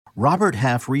Robert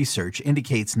Half research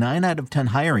indicates 9 out of 10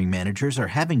 hiring managers are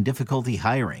having difficulty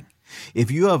hiring.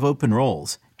 If you have open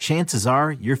roles, chances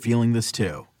are you're feeling this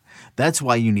too. That's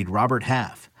why you need Robert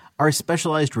Half. Our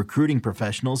specialized recruiting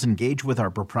professionals engage with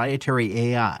our proprietary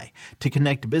AI to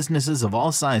connect businesses of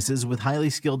all sizes with highly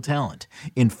skilled talent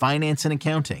in finance and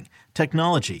accounting,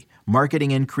 technology,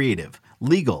 marketing and creative,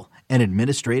 legal, and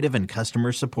administrative and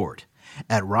customer support.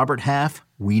 At Robert Half,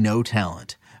 we know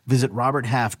talent. Visit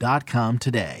roberthalf.com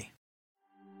today.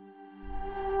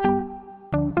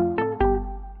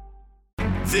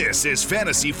 This is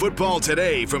Fantasy Football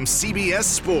Today from CBS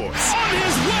Sports. On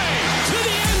his way to the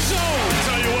end zone. I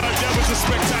tell you what, that was a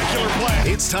spectacular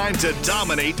play. It's time to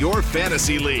dominate your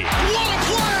fantasy league. What a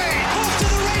play! Off to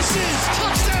the races.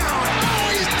 Touchdown. Oh,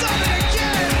 he's done it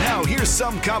again. Now here's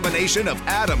some combination of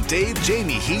Adam, Dave,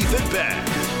 Jamie, Heath, and Ben.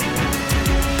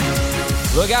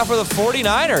 Look out for the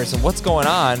 49ers and what's going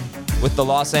on with the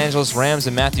Los Angeles Rams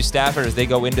and Matthew Stafford as they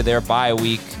go into their bye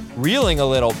week, reeling a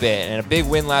little bit, and a big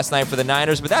win last night for the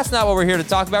Niners. But that's not what we're here to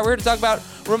talk about. We're here to talk about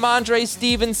Ramondre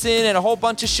Stevenson and a whole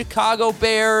bunch of Chicago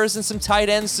Bears and some tight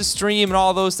ends to stream and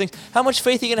all those things. How much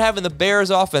faith are you going to have in the Bears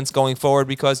offense going forward?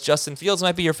 Because Justin Fields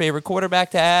might be your favorite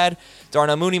quarterback to add.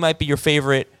 Darnell Mooney might be your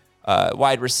favorite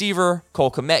wide receiver. Cole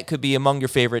Kmet could be among your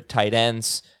favorite tight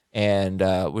ends. And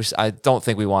I don't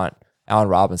think we want Allen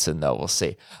Robinson, though. We'll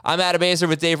see. I'm Adam Aizer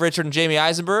with Dave Richard and Jamie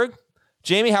Eisenberg.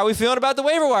 Jamie, how are we feeling about the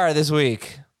waiver wire this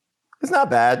week? It's not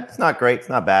bad. It's not great. It's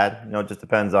not bad. It just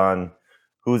depends on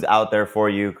who's out there for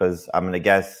you, because I'm going to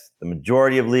guess the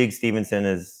majority of leagues, Stevenson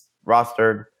is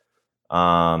rostered.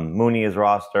 Mooney is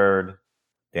rostered.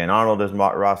 Dan Arnold is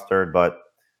rostered, but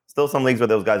still some leagues where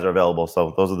those guys are available.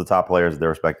 So those are the top players at their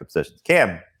respective positions.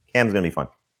 Cam's going to be fun.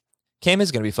 Cam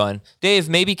is going to be fun. Dave,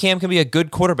 maybe Cam can be a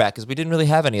good quarterback because we didn't really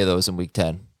have any of those in week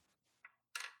 10.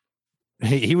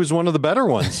 He was one of the better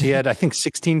ones. He had, I think,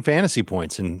 16 fantasy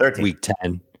points in 13. week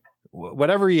 10.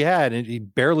 Whatever he had, he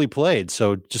barely played.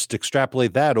 So just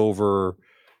extrapolate that over,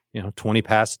 20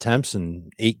 pass attempts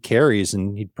and 8 carries,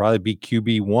 and he'd probably be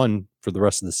QB1 for the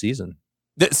rest of the season.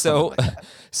 So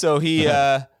he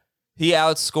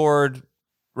outscored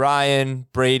Ryan,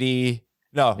 Brady,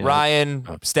 Ryan,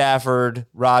 Stafford,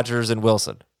 Rodgers, and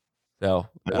Wilson. So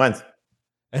Wentz.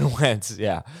 And Wentz,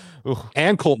 yeah. Ooh.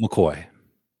 And Colt McCoy.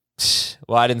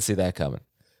 Well, I didn't see that coming.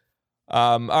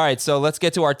 All right, so let's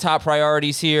get to our top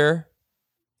priorities here.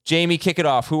 Jamie, kick it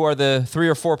off. Who are the 3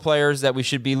 or 4 players that we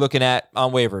should be looking at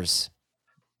on waivers?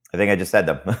 I think I just said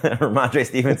them. Ramondre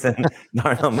Stevenson,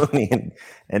 Darnell Mooney,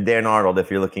 and Dan Arnold,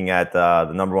 if you're looking at the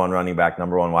number 1 running back,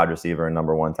 number 1 wide receiver, and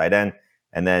number 1 tight end.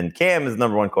 And then Cam is the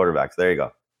number 1 quarterback. So there you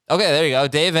go. Okay, there you go.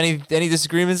 Dave, any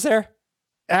disagreements there?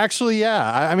 Actually,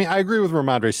 yeah. I agree with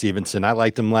Ramondre Stevenson. I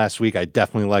liked him last week. I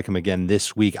definitely like him again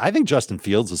this week. I think Justin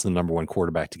Fields is the number 1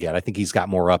 quarterback to get. I think he's got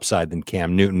more upside than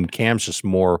Cam Newton. Cam's just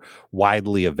more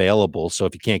widely available. So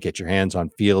if you can't get your hands on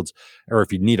Fields, or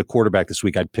if you need a quarterback this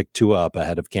week, I'd pick Tua up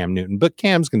ahead of Cam Newton. But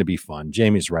Cam's going to be fun.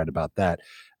 Jamie's right about that.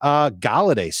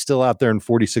 Galladay still out there in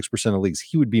 46% of leagues.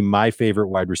 He would be my favorite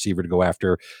wide receiver to go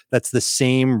after. That's the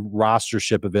same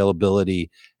rostership availability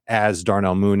as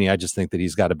Darnell Mooney. I just think that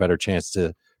he's got a better chance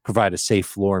to provide a safe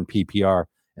floor in PPR.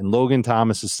 And Logan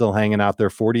Thomas is still hanging out there,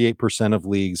 48% of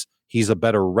leagues. He's a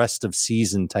better rest of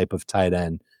season type of tight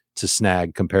end to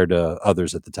snag compared to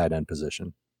others at the tight end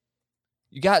position.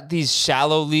 You got these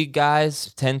shallow league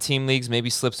guys, 10-team leagues, maybe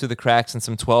slips through the cracks in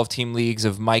some 12-team leagues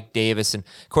of Mike Davis and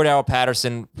Cordell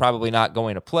Patterson probably not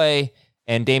going to play,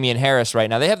 and Damian Harris right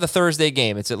now. They have the Thursday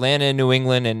game. It's Atlanta and New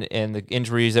England, and the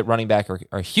injuries at running back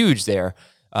are huge there,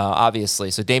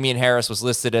 obviously. So Damian Harris was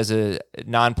listed as a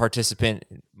non-participant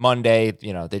Monday.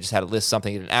 They just had to list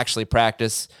something. He didn't actually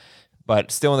practice,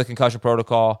 but still in the concussion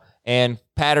protocol. And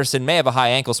Patterson may have a high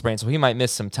ankle sprain, so he might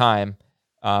miss some time.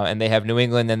 And they have New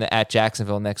England and at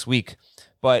Jacksonville next week.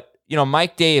 But,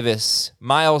 Mike Davis,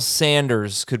 Miles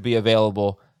Sanders could be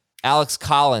available. Alex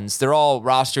Collins, they're all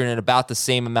rostered in about the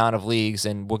same amount of leagues,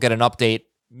 and we'll get an update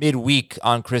midweek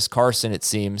on Chris Carson, it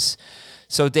seems.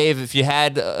 So, Dave, if you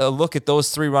had a look at those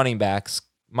 3 running backs,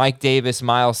 Mike Davis,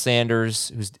 Miles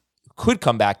Sanders, who could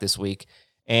come back this week,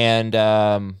 and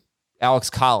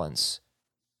Alex Collins,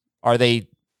 are they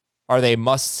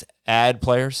must-add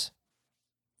players?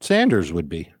 Sanders would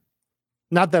be.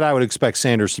 Not that I would expect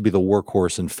Sanders to be the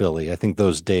workhorse in Philly. I think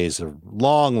those days are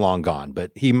long, long gone,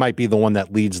 but he might be the one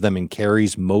that leads them in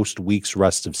carries most weeks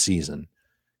rest of season.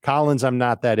 Collins, I'm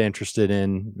not that interested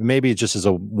in. Maybe it just is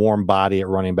a warm body at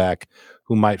running back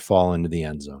who might fall into the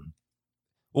end zone.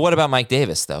 Well, what about Mike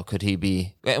Davis, though? Could he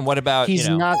be? And what about he's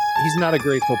not a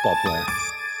great football player.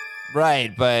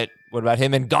 Right, but What about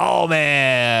him and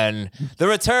Gallman? The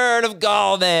return of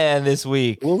Gallman this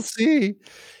week. We'll see.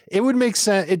 It would make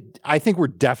sense. I think we're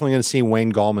definitely going to see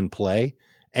Wayne Gallman play.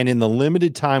 And in the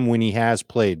limited time when he has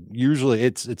played, usually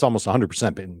it's almost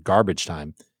 100% been garbage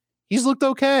time. He's looked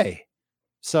okay.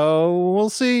 So we'll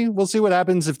see. We'll see what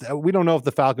happens. If we don't know if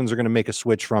the Falcons are going to make a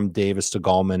switch from Davis to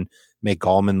Gallman, make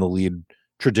Gallman the lead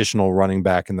traditional running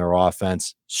back in their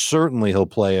offense. Certainly he'll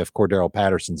play if Cordero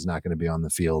Patterson's not going to be on the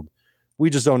field. We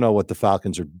just don't know what the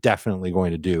Falcons are definitely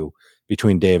going to do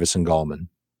between Davis and Gallman.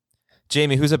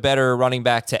 Jamie, who's a better running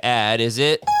back to add? Is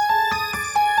it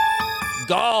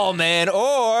Gallman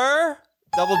or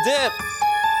double dip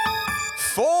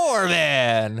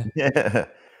Foreman? Yeah.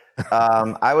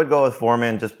 I would go with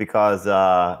Foreman just because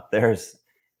there's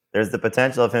the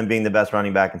potential of him being the best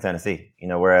running back in Tennessee.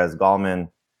 Whereas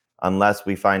Gallman, unless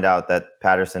we find out that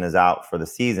Patterson is out for the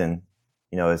season,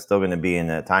 is still going to be in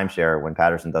a timeshare when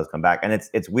Patterson does come back. And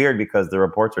it's weird because the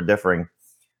reports are differing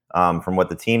from what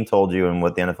the team told you and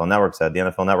what the NFL Network said. The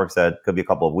NFL Network said could be a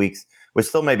couple of weeks, which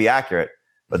still may be accurate.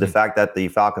 But the fact that the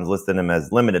Falcons listed him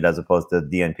as limited as opposed to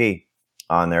DNP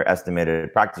on their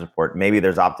estimated practice report, maybe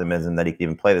there's optimism that he can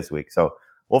even play this week. So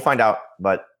we'll find out.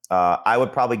 But I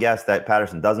would probably guess that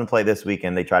Patterson doesn't play this week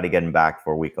and they try to get him back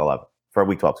for week 12,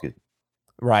 excuse me.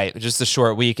 Right. Just a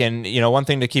short week. And, one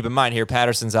thing to keep in mind here,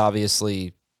 Patterson's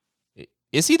obviously,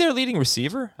 is he their leading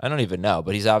receiver? I don't even know,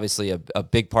 but he's obviously a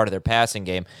big part of their passing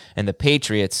game. And the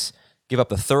Patriots give up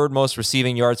the third most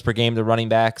receiving yards per game to running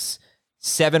backs.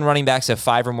 7 running backs have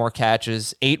 5 or more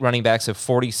catches. 8 running backs have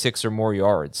 46 or more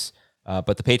yards.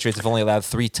 But the Patriots have only allowed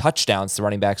 3 touchdowns to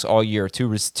running backs all year,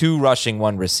 2 rushing,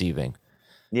 1 receiving.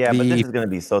 Yeah, but this is going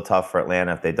to be so tough for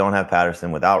Atlanta if they don't have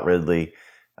Patterson without Ridley.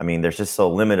 I mean, they're just so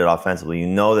limited offensively.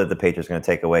 That the Patriots are going to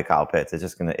take away Kyle Pitts. It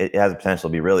has the potential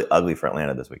to be really ugly for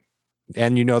Atlanta this week.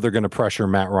 And they're going to pressure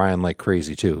Matt Ryan like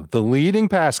crazy too. The leading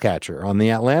pass catcher on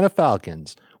the Atlanta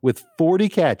Falcons with 40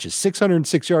 catches,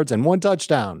 606 yards, and 1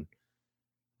 touchdown.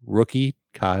 Rookie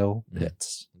Kyle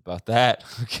Pitts. About that.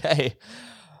 Okay.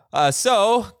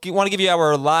 So want to give you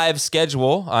our live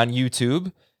schedule on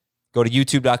YouTube. Go to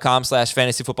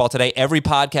youtube.com/fantasyfootballtoday. Every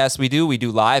podcast we do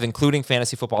live, including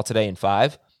Fantasy Football Today in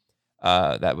 5.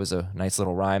 That was a nice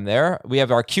little rhyme there. We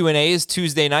have our Q&As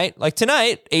Tuesday night, like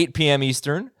tonight, 8 p.m.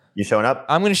 Eastern. You showing up?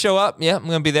 I'm going to show up. Yeah, I'm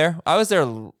going to be there. I was there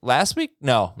last week.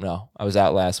 No, I was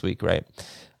out last week, right?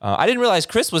 I didn't realize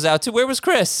Chris was out too. Where was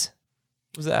Chris?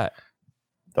 What was that?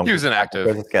 He was inactive.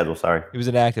 There's a schedule, sorry. He was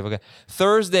inactive, okay.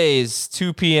 Thursdays,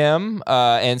 2 p.m.,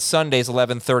 and Sundays,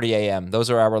 11:30 a.m. Those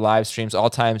are our live streams, all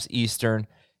times Eastern.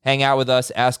 Hang out with us,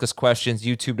 ask us questions,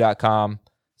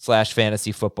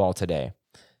 youtube.com/fantasyfootballtoday.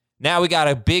 Now we got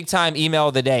a big-time email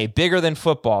of the day, bigger than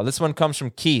football. This one comes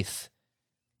from Keith.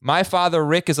 My father,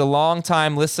 Rick, is a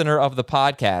longtime listener of the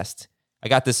podcast. I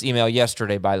got this email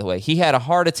yesterday, by the way. He had a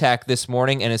heart attack this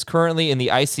morning and is currently in the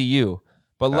ICU.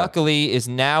 But luckily is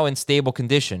now in stable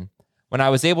condition. When I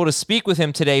was able to speak with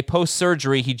him today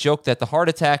post-surgery, he joked that the heart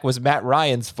attack was Matt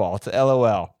Ryan's fault.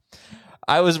 LOL.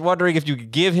 I was wondering if you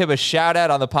could give him a shout-out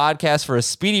on the podcast for a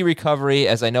speedy recovery,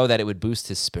 as I know that it would boost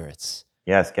his spirits.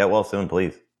 Yes, get well soon,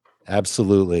 please.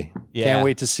 Absolutely. Yeah. Can't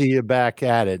wait to see you back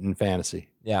at it in fantasy.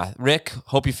 Yeah. Rick,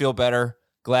 hope you feel better.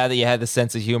 Glad that you had the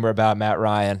sense of humor about Matt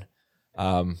Ryan.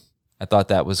 I thought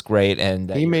that was great. And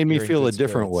he made me feel a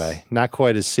different way. Not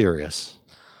quite as serious.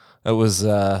 It was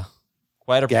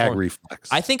quite a gag reflex.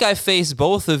 I think I faced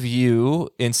both of you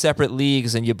in separate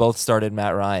leagues, and you both started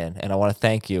Matt Ryan, and I want to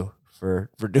thank you for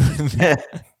doing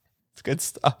that. It's good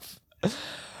stuff.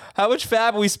 How much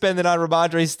fab are we spending on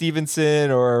Ramondre Stevenson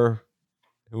or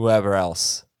whoever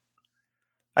else?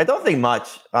 I don't think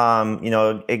much.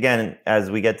 Again, as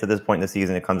we get to this point in the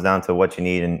season, it comes down to what you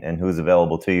need and who's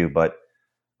available to you. But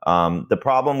the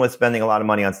problem with spending a lot of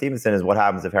money on Stevenson is what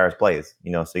happens if Harris plays.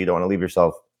 So you don't want to leave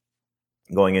yourself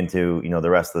going into the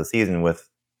rest of the season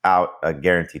without a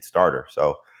guaranteed starter.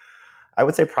 So I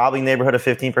would say probably neighborhood of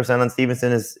 15% on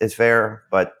Stevenson is fair,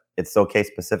 but it's so case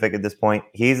specific at this point.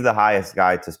 He's the highest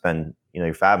guy to spend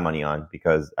your fab money on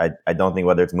because I don't think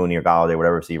whether it's Mooney or Golladay,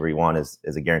 whatever receiver you want is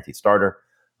a guaranteed starter.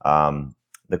 The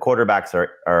quarterbacks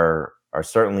are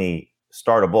certainly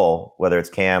startable, whether it's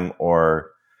Cam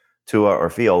or Tua or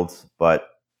Fields, but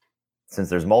since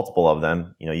there's multiple of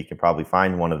them, you can probably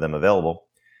find one of them available.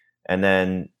 And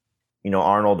then,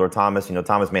 Arnold or Thomas,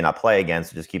 Thomas may not play again,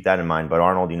 so just keep that in mind. But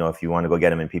Arnold, if you want to go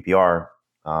get him in PPR,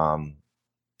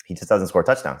 he just doesn't score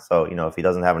touchdowns. So, if he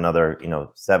doesn't have another,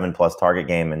 7+ target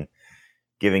game and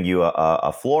giving you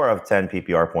a floor of 10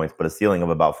 PPR points, but a ceiling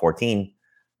of about 14,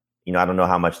 I don't know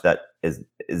how much that is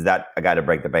that a guy to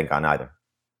break the bank on either.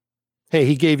 Hey,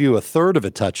 he gave you a third of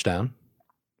a touchdown.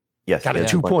 Yes. Got a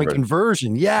 2-point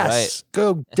conversion. Yes. Right.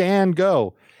 Go, Dan,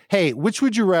 go. Hey, which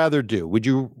would you rather do? Would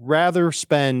you rather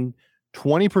spend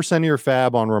 20% of your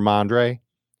fab on Ramondre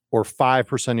or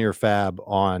 5% of your fab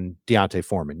on D'Onta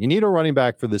Foreman? You need a running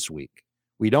back for this week.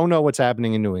 We don't know what's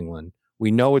happening in New England.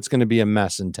 We know it's going to be a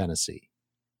mess in Tennessee.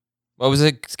 What was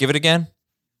it? Give it again.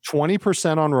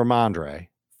 20% on Ramondre,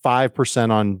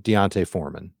 5% on D'Onta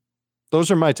Foreman.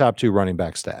 Those are my top 2 running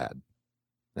backs to add.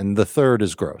 And the third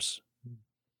is Gross.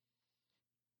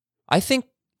 I think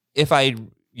if I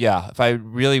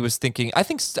really was thinking, I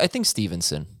think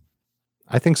Stevenson.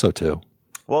 I think so too.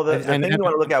 Well, the thing you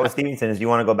want to look at with Stevenson is you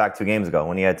want to go back 2 games ago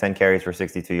when he had 10 carries for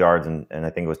 62 yards and I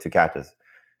think it was 2 catches.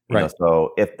 You know,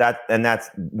 so if that's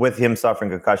with him suffering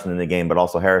concussion in the game, but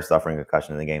also Harris suffering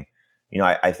concussion in the game. You know,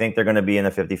 I think they're going to be in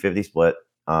a 50-50 split.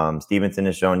 Stevenson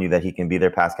has shown you that he can be their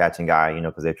pass catching guy, you know,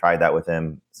 because they've tried that with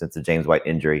him since the James White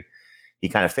injury. He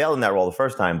kind of failed in that role the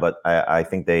first time, but I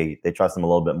think they trust him a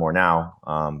little bit more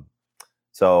now.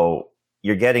 So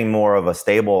you're getting more of a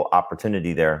stable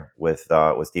opportunity there with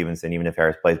Stevenson, even if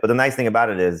Harris plays. But the nice thing about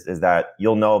it is that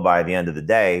you'll know by the end of the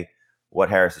day what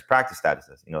Harris's practice status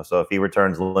is. You know, so if he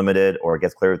returns limited or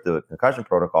gets cleared through the concussion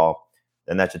protocol,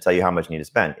 then that should tell you how much you need to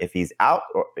spend. If he's out,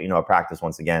 or, you know, a practice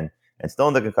once again and still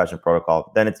in the concussion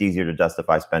protocol, then it's easier to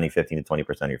justify spending 15 to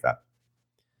 20% of your fab.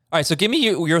 All right, so give me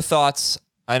your thoughts.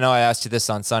 I know I asked you this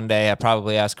on Sunday. I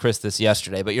probably asked Chris this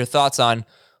yesterday, but your thoughts on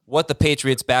what the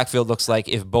Patriots' backfield looks like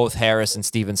if both Harris and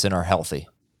Stevenson are healthy.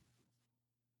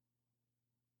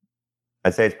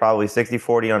 I'd say it's probably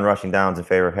 60-40 on rushing downs in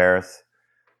favor of Harris.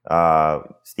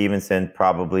 Stevenson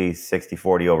probably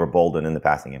 60-40 over Bolden in the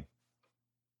passing game.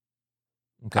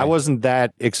 Okay. I wasn't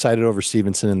that excited over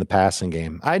Stevenson in the passing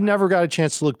game. I never got a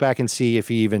chance to look back and see if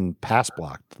he even pass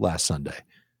blocked last Sunday.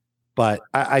 But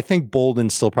I think Bolden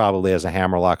still probably has a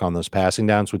hammerlock on those passing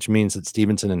downs, which means that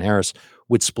Stevenson and Harris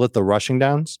would split the rushing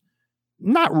downs.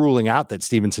 Not ruling out that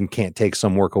Stevenson can't take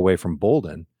some work away from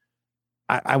Bolden.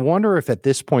 I wonder if at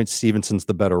this point Stevenson's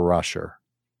the better rusher.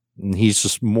 And he's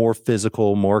just more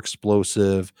physical, more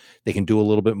explosive. They can do a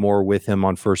little bit more with him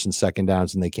on first and second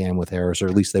downs than they can with Harris, or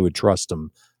at least they would trust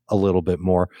him a little bit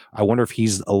more. I wonder if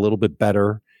he's a little bit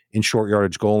better in short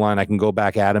yardage goal line. I can go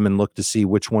back at him and look to see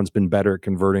which one's been better at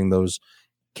converting those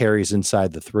carries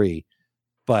inside the 3.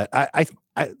 But I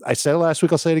said it last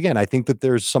week, I'll say it again. I think that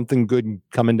there's something good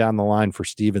coming down the line for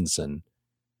Stevenson.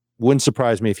 Wouldn't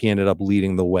surprise me if he ended up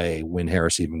leading the way when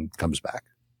Harris even comes back.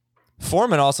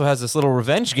 Foreman also has this little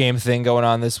revenge game thing going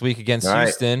on this week against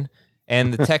Houston,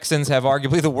 and the Texans have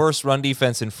arguably the worst run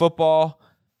defense in football.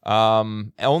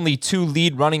 Only 2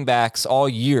 lead running backs all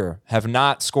year have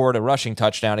not scored a rushing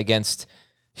touchdown against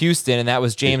Houston, and that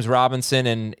was James Robinson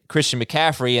and Christian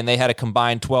McCaffrey, and they had a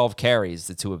combined 12 carries,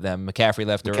 the 2 of them. McCaffrey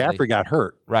left early. McCaffrey got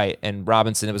hurt. Right, and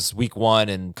Robinson, it was week 1,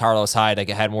 and Carlos Hyde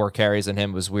had more carries than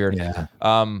him. It was weird. Yeah.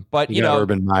 But, you know,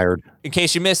 Urban Meyer. In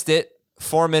case you missed it,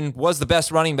 Foreman was the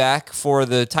best running back for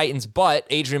the Titans, but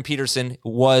Adrian Peterson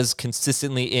was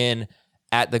consistently in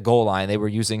at the goal line. They were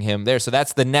using him there. So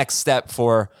that's the next step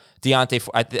for D'Onta.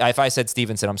 If I said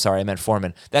Stevenson, I'm sorry, I meant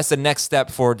Foreman. That's the next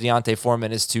step for D'Onta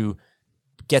Foreman, is to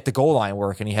get the goal line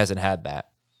work, and he hasn't had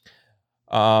that.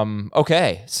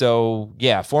 Okay, so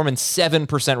yeah, Foreman 7%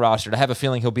 rostered. I have a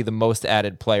feeling he'll be the most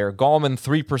added player. Gallman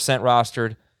 3%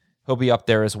 rostered. He'll be up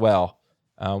there as well.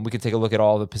 We could take a look at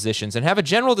all the positions and have a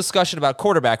general discussion about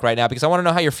quarterback right now, because I want to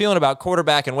know how you're feeling about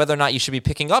quarterback and whether or not you should be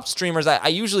picking up streamers. I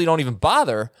usually don't even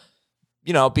bother,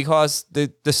 because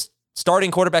the starting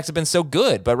quarterbacks have been so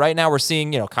good. But right now we're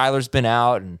seeing, Kyler's been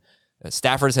out and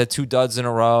Stafford's had 2 duds in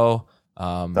a row.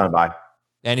 On a bye.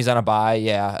 And he's on a bye,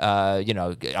 yeah. I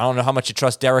don't know how much you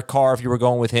trust Derek Carr if you were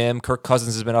going with him. Kirk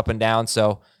Cousins has been up and down,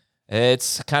 so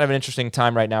it's kind of an interesting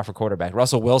time right now for quarterback.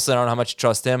 Russell Wilson, I don't know how much you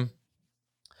trust him.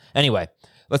 Anyway,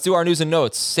 let's do our news and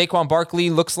notes. Saquon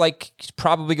Barkley looks like he's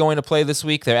probably going to play this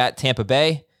week. They're at Tampa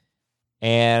Bay.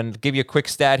 And give you a quick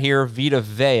stat here. Vita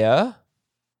Vea,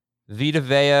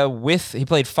 he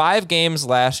played 5 games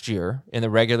last year in the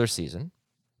regular season.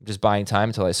 I'm just buying time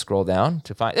until I scroll down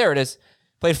to find. There it is.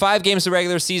 Played 5 games the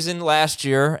regular season last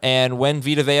year, and when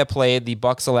Vita Vea played, the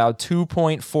Bucs allowed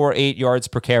 2.48 yards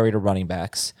per carry to running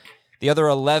backs. The other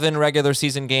 11 regular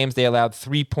season games, they allowed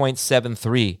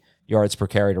 3.73 yards per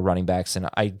carry to running backs, and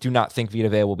I do not think Vita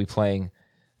Vea will be playing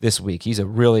this week. He's a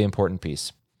really important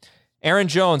piece. Aaron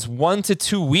Jones, 1 to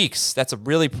 2 weeks. That's a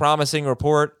really promising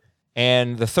report,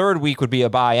 and the 3rd week would be a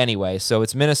bye anyway, so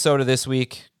it's Minnesota this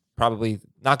week, probably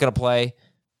not going to play.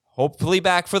 Hopefully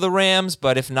back for the Rams,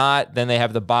 but if not, then they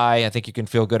have the bye. I think you can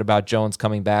feel good about Jones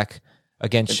coming back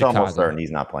against Chicago. It's almost certain he's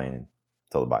not playing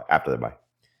until the bye, after the bye.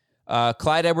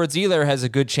 Clyde Edwards-Helaire has a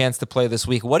good chance to play this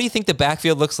week. What do you think the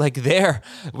backfield looks like there?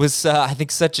 Was, I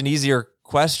think, such an easier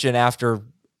question after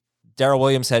Darrell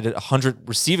Williams had 100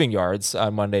 receiving yards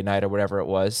on Monday night or whatever it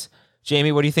was.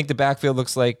 Jamie, what do you think the backfield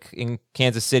looks like in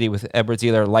Kansas City with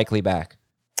Edwards-Helaire likely back?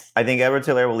 I think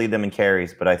Edwards-Helaire will lead them in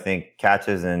carries, but I think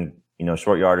catches and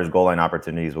short yardage, goal line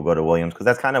opportunities will go to Williams because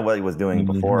that's kind of what he was doing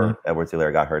before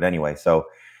Edwards-Helaire got hurt anyway. So,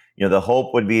 the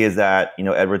hope would be is that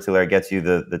Edwards-Helaire gets you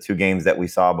the 2 games that we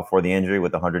saw before the injury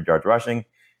with 100 yards rushing,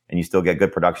 and you still get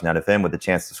good production out of him with a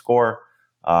chance to score.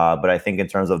 But I think in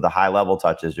terms of the high level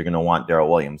touches, you're going to want Darrell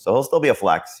Williams. So he'll still be a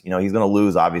flex. He's going to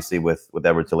lose obviously with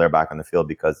Edwards-Helaire back on the field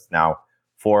because now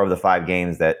 4 of the 5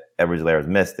 games that Edwards-Helaire has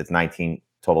missed, it's 19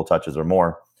 total touches or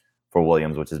more for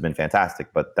Williams, which has been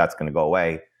fantastic. But that's going to go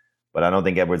away. But I don't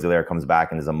think Edwards-Helaire comes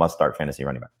back and is a must-start fantasy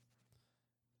running back.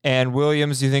 And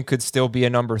Williams, you think could still be a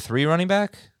number 3 running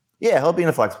back? Yeah, he'll be in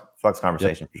the flex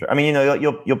conversation for sure. I mean,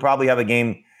 you'll probably have a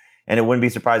game. And it wouldn't be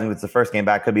surprising if it's the first game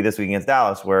back. Could be this week against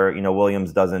Dallas, where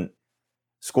Williams doesn't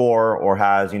score or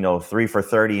has 3 for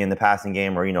 30 in the passing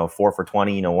game, or 4 for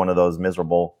 20. One of those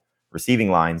miserable receiving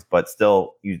lines. But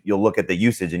still, you'll look at the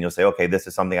usage and you'll say, okay, this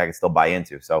is something I can still buy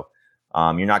into. So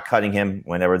you're not cutting him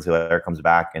when Edwards-Helaire comes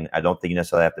back, and I don't think you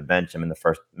necessarily have to bench him in the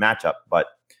first matchup. But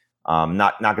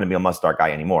not going to be a must-start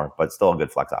guy anymore. But still a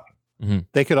good flex option. Mm-hmm.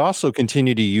 They could also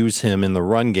continue to use him in the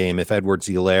run game if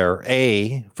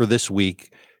Edwards-Helaire for this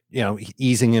week.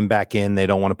 Easing him back in. They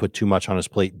don't want to put too much on his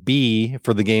plate. B,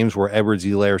 for the games where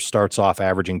Edwards-Helaire starts off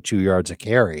averaging 2 yards a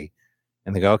carry,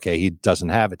 and they go, okay, he doesn't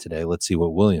have it today. Let's see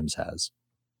what Williams has.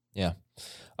 Yeah.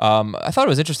 I thought it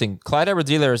was interesting. Clyde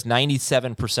Edwards-Helaire is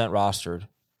 97% rostered.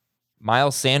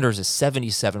 Miles Sanders is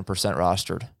 77%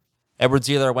 rostered.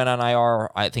 Edwards-Helaire went on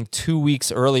IR, I think, 2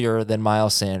 weeks earlier than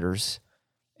Miles Sanders,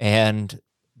 and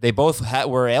they both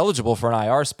were eligible for an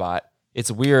IR spot.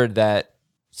 It's weird that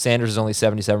Sanders is only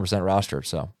 77% rostered,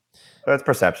 so that's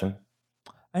perception.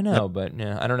 I know, but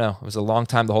yeah, I don't know. It was a long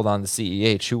time to hold on to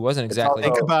CEH, who wasn't exactly.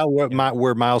 Think about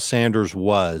where Miles Sanders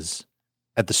was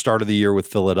at the start of the year with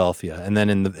Philadelphia, and then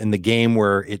in the game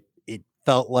where it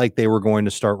felt like they were going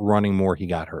to start running more, he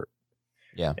got hurt.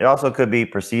 Yeah, it also could be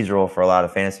procedural for a lot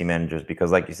of fantasy managers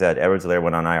because, like you said, Edwards-Helaire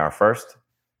went on IR first.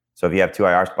 So if you have 2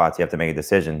 IR spots, you have to make a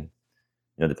decision,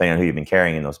 depending on who you've been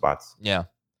carrying in those spots. Yeah.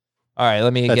 All right,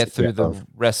 let me get through the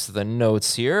rest of the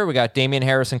notes here. We got Damian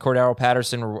Harris and Cordarrelle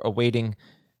Patterson awaiting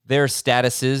their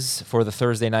statuses for the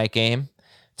Thursday night game.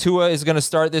 Tua is going to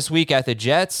start this week at the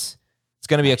Jets. It's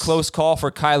going to be a close call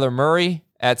for Kyler Murray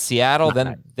at Seattle.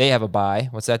 Then they have a bye.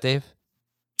 What's that, Dave?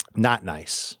 Not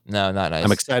nice. No, not nice.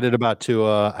 I'm excited about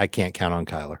Tua. I can't count on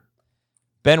Kyler.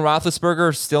 Ben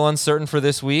Roethlisberger still uncertain for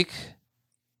this week.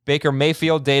 Baker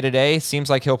Mayfield day-to-day. Seems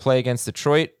like he'll play against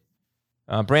Detroit.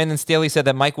 Brandon Staley said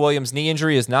that Mike Williams' knee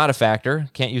injury is not a factor.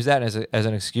 Can't use that as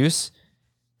an excuse.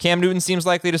 Cam Newton seems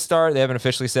likely to start. They haven't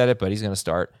officially said it, but he's going to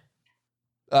start.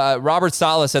 Robert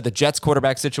Saleh said the Jets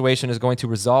quarterback situation is going to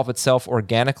resolve itself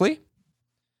organically.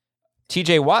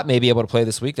 TJ Watt may be able to play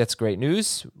this week. That's great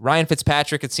news. Ryan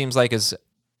Fitzpatrick, it seems like, is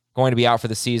going to be out for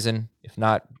the season, if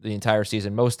not the entire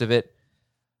season, most of it.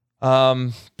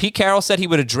 Pete Carroll said he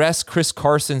would address Chris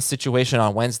Carson's situation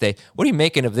on Wednesday. What are you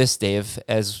making of this, Dave?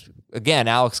 As again,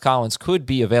 Alex Collins could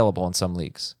be available in some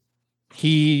leagues.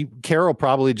 Carroll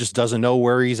probably just doesn't know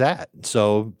where he's at.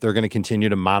 So they're going to continue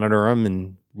to monitor him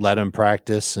and let him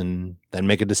practice and then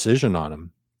make a decision on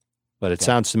him. But it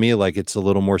sounds to me like it's a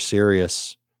little more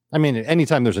serious. I mean,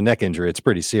 anytime there's a neck injury, it's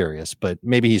pretty serious, but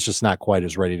maybe he's just not quite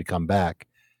as ready to come back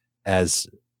as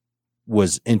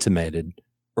was intimated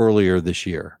earlier this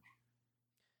year.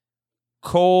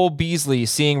 Cole Beasley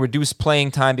seeing reduced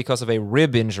playing time because of a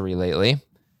rib injury lately.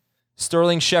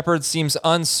 Sterling Shepard seems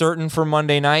uncertain for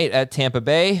Monday night at Tampa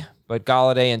Bay, but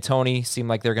Golladay and Toney seem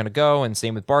like they're going to go, and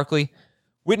same with Barkley.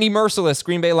 Whitney Merciless,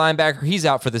 Green Bay linebacker, he's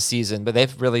out for the season, but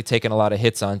they've really taken a lot of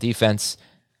hits on defense.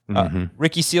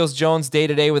 Ricky Seals-Jones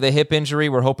day-to-day with a hip injury.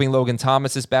 We're hoping Logan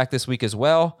Thomas is back this week as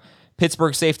well.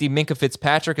 Pittsburgh safety Minkah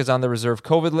Fitzpatrick is on the reserve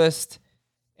COVID list.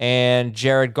 And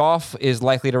Jared Goff is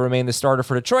likely to remain the starter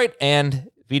for Detroit. And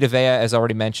Vita Vea, as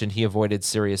already mentioned, he avoided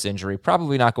serious injury.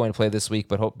 Probably not going to play this week,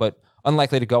 but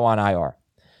unlikely to go on IR.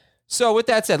 So with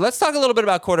that said, let's talk a little bit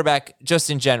about quarterback just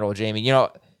in general, Jamie.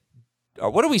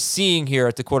 What are we seeing here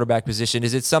at the quarterback position?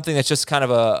 Is it something that's just kind of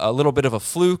a little bit of a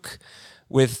fluke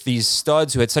with these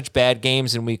studs who had such bad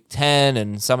games in week 10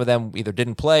 and some of them either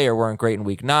didn't play or weren't great in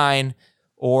week 9?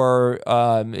 Or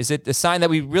is it a sign that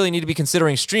we really need to be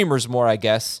considering streamers more, I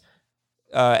guess,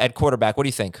 at quarterback? What do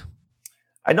you think?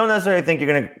 I don't necessarily think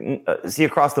you're going to see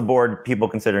across the board people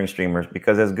considering streamers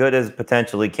because as good as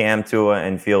potentially Cam, Tua,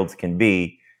 and Fields can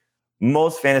be,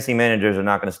 most fantasy managers are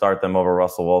not going to start them over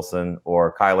Russell Wilson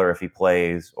or Kyler if he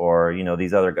plays, or,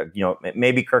 these other guys,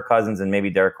 maybe Kirk Cousins and maybe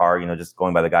Derek Carr, just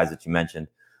going by the guys that you mentioned.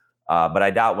 But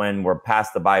I doubt when we're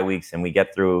past the bye weeks and we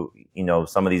get through,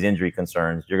 some of these injury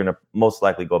concerns, you're going to most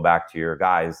likely go back to your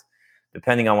guys,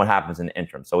 depending on what happens in the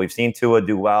interim. So we've seen Tua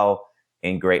do well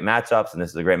in great matchups, and this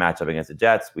is a great matchup against the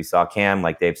Jets. We saw Cam,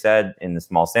 like Dave said, in the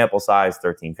small sample size,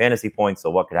 13 fantasy points.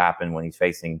 So what could happen when he's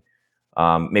facing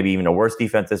maybe even a worse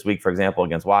defense this week, for example,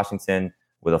 against Washington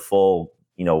with a full,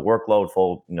 workload,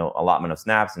 full, allotment of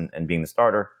snaps and being the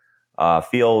starter.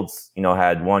 Fields,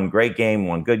 had one great game,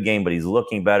 one good game, but he's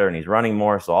looking better and he's running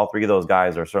more. So all three of those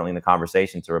guys are certainly in the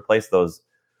conversation to replace those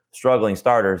struggling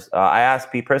starters. I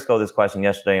asked Pete Prisco this question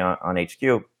yesterday on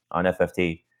HQ, on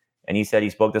FFT, and he said he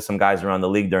spoke to some guys around the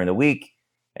league during the week.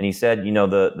 And he said,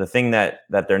 the thing that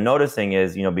they're noticing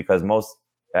is, because most,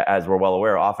 as we're well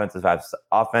aware, offenses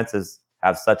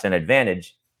have such an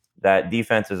advantage that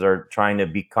defenses are trying to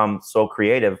become so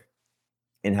creative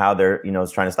in how they're,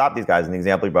 trying to stop these guys. And the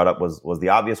example he brought up was the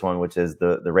obvious one, which is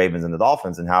the Ravens and the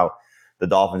Dolphins, and how the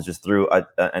Dolphins just threw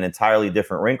an entirely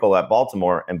different wrinkle at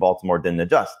Baltimore, and Baltimore didn't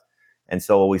adjust. And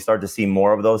so we start to see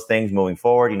more of those things moving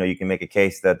forward. You can make a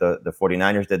case that the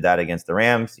 49ers did that against the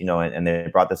Rams, and they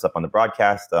brought this up on the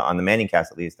broadcast, on the Manning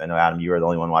cast at least. I know, Adam, you were the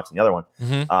only one watching the other one.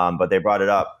 Mm-hmm. But they brought it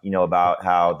up, about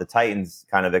how the Titans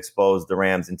kind of exposed the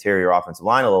Rams' interior offensive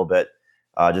line a little bit,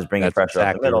 just bringing pressure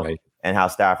up the middle, right, and how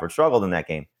Stafford struggled in that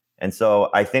game. And so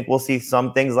I think we'll see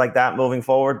some things like that moving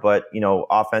forward, but,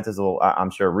 offenses will, I'm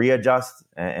sure, readjust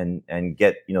and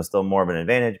get, still more of an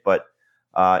advantage. But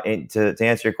to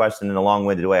answer your question in a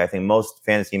long-winded way, I think most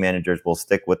fantasy managers will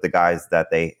stick with the guys that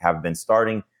they have been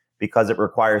starting because it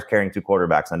requires carrying two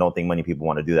quarterbacks. I don't think many people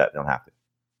want to do that. They don't have to.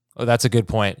 Oh, that's a good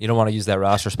point. You don't want to use that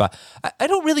roster spot. I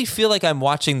don't really feel like I'm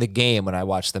watching the game when I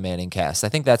watch the Manning cast. I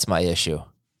think that's my issue.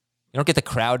 You don't get the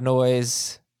crowd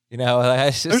noise.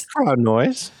 There's crowd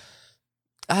noise.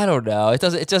 I don't know.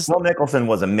 It just. Will Nicholson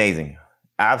was amazing.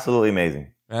 Absolutely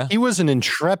amazing. Yeah. He was an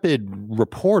intrepid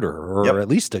reporter, or at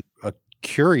least a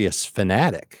curious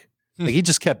fanatic. Like, he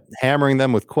just kept hammering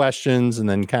them with questions and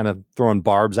then kind of throwing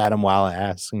barbs at him while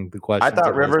asking the questions. I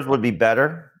thought Rivers would be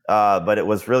better, but it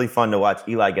was really fun to watch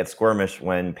Eli get squirmish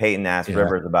when Peyton asked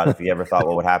Rivers about if he ever thought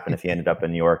what would happen if he ended up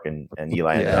in New York, and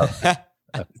Eli ended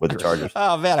up with the Chargers.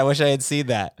 Oh, man, I wish I had seen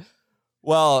that.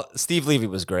 Well, Steve Levy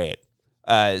was great.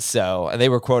 So they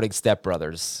were quoting Step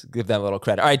Brothers. Give them a little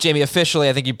credit. All right, Jamie, officially,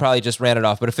 I think you probably just ran it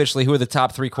off, but officially, who are the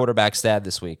top three quarterbacks stat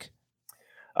this week?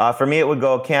 For me, it would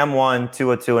go Cam 1,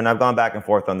 Tua 2, and I've gone back and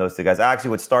forth on those two guys. I actually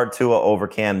would start Tua over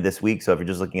Cam this week. So if you're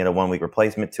just looking at a 1 week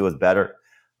replacement, Tua is better.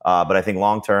 But I think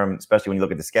long term, especially when you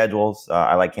look at the schedules,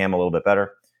 I like Cam a little bit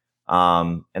better.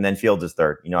 And then Fields is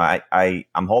third.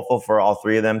 I'm hopeful for all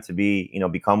three of them to be,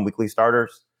 become weekly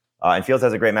starters. And Fields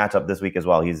has a great matchup this week as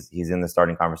well. He's in the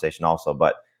starting conversation also,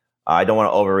 but I don't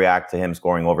want to overreact to him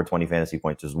scoring over 20 fantasy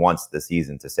points just once this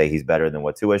season to say he's better than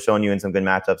what Tua has shown you in some good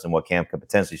matchups and what Cam could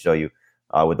potentially show you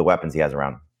with the weapons he has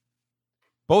around him.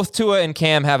 Both Tua and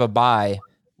Cam have a bye.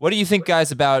 What do you think,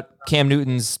 guys, about Cam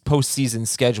Newton's postseason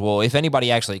schedule? If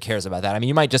anybody actually cares about that, I mean,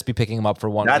 you might just be picking him up for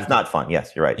one. That's week. not fun.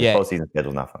 Yes, you're right. Yeah. The postseason schedule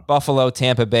is not fun. Buffalo,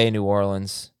 Tampa Bay, New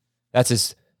Orleans. That's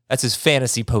his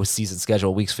fantasy postseason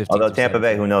schedule, weeks 15. Although Tampa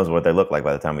Bay, who knows what they look like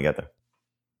by the time we get there.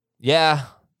 Yeah.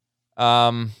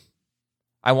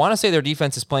 I want to say their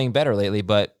defense is playing better lately,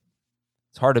 but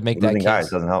it's hard to make that case. Guys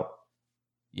doesn't help.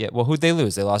 Yeah, well, who'd they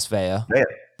lose? They lost Vea. Yeah.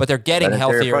 But they're getting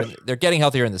healthier. They're getting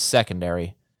healthier in the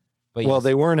secondary. But well,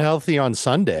 they weren't healthy on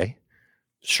Sunday.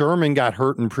 Sherman got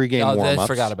hurt in pregame warm-ups. I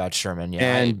forgot about Sherman.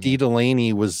 Yeah, and D.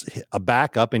 Delaney was a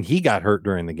backup, and he got hurt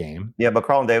during the game. Yeah, but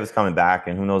Carlton Davis coming back,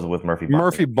 and who knows with Murphy Bunting.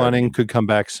 Murphy Bunting could come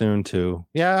back soon too.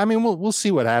 Yeah, I mean, we'll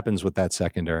see what happens with that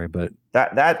secondary, but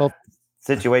that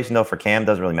situation though for Cam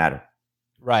doesn't really matter.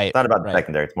 Right. It's not about the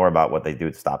secondary. It's more about what they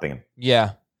do to stopping him.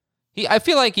 Yeah. I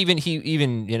feel like even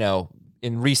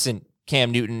in recent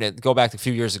Cam Newton, go back to a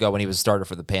few years ago when he was a starter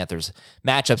for the Panthers,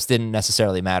 matchups didn't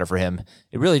necessarily matter for him.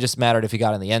 It really just mattered if he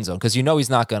got in the end zone because he's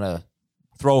not going to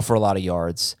throw for a lot of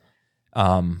yards.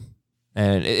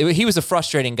 He was a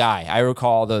frustrating guy. I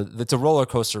recall it's a roller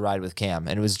coaster ride with Cam,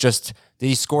 and it was just, did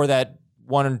he score that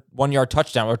 1 yard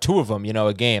touchdown or two of them,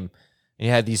 a game? And he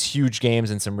had these huge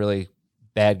games and some really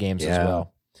bad games as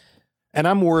well. And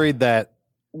I'm worried that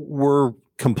we're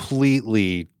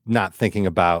completely not thinking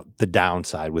about the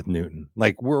downside with Newton.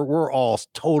 Like we're all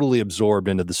totally absorbed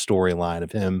into the storyline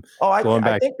of him going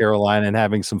back to Carolina and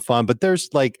having some fun. But there's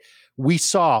we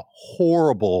saw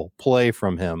horrible play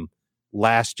from him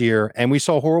last year, and we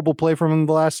saw horrible play from him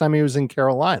the last time he was in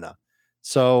Carolina.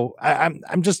 So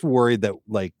I'm just worried that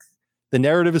the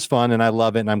narrative is fun and I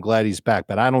love it and I'm glad he's back,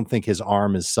 but I don't think his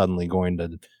arm is suddenly going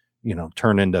to,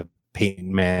 turn into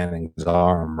Peyton Manning's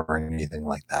arm or anything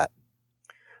like that.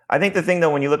 I think the thing,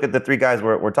 though, when you look at the three guys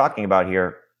we're talking about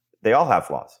here, they all have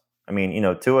flaws. I mean,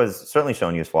 Tua's certainly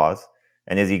shown you his flaws.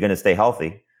 And is he going to stay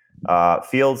healthy?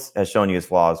 Fields has shown you his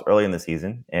flaws early in the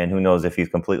season. And who knows if he's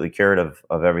completely cured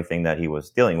of everything that he was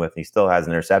dealing with. He still has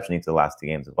an interception each of the last 2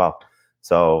 games as well.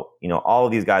 So, all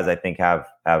of these guys, I think, have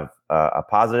a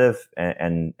positive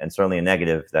and certainly a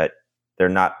negative that they're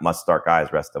not must-start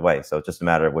guys rest of the way. So it's just a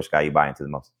matter of which guy you buy into the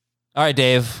most. All right,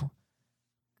 Dave.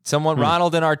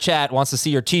 Ronald in our chat wants to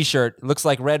see your T-shirt. It looks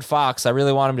like Red Fox. I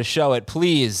really want him to show it.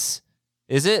 Please.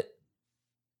 Is it?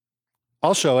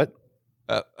 I'll show it.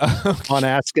 On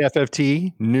Ask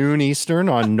FFT, noon Eastern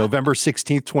on November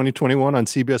 16th, 2021 on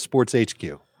CBS Sports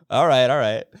HQ. All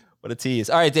right. What a tease.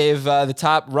 All right, Dave, the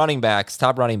top running backs.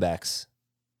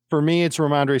 For me, it's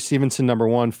Ramondre Stevenson, number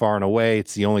one, far and away.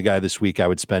 It's the only guy this week I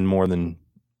would spend more than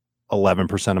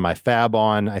 11% of my fab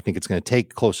on. I think it's going to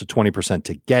take close to 20%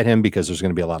 to get him because there's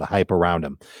going to be a lot of hype around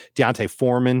him. D'Onta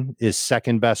Foreman is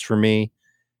second best for me.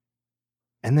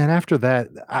 And then after that,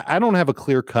 I don't have a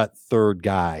clear-cut third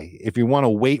guy. If you want to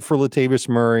wait for Latavius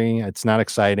Murray, it's not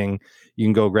exciting. You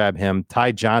can go grab him.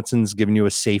 Ty Johnson's giving you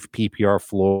a safe PPR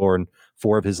floor in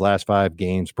 4 of his last 5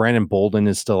 games. Brandon Bolden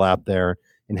is still out there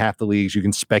in half the leagues. You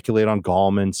can speculate on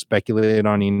Gallman, speculate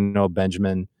on Eno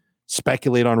Benjamin,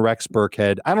 speculate on Rex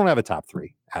Burkhead. I don't have a top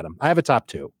 3, Adam. I have a top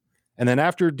 2. And then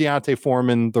after D'Onta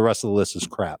Foreman, the rest of the list is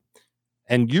crap.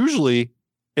 And usually,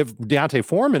 if D'Onta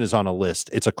Foreman is on a list,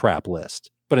 it's a crap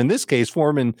list. But in this case,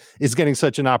 Foreman is getting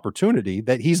such an opportunity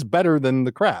that he's better than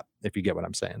the crap, if you get what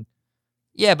I'm saying.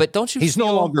 Yeah, but don't you He's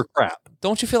no longer crap.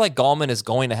 Don't you feel like Gallman is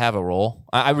going to have a role?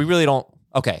 I really don't.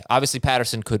 Okay, obviously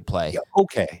Patterson could play. Yeah,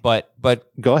 okay. But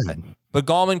go ahead. But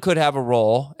Gallman could have a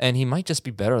role, and he might just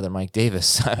be better than Mike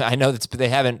Davis. I know that they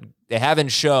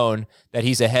haven't shown that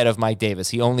he's ahead of Mike Davis.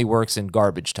 He only works in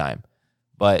garbage time.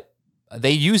 But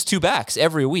they use 2 backs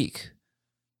every week.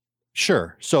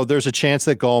 Sure. So there's a chance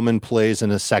that Gallman plays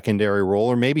in a secondary role,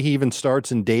 or maybe he even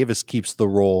starts and Davis keeps the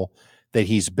role that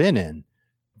he's been in.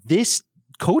 This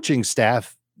coaching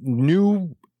staff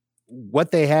knew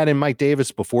what they had in Mike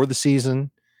Davis before the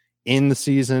season, in the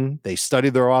season. They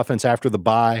studied their offense after the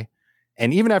bye.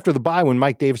 And even after the bye, when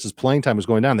Mike Davis's playing time was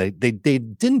going down, they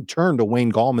didn't turn to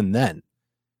Wayne Gallman then.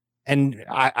 And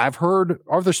I've heard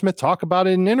Arthur Smith talk about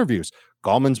it in interviews.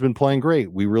 Gallman's been playing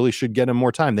great. We really should get him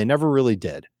more time. They never really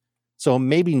did. So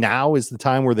maybe now is the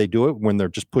time where they do it, when they're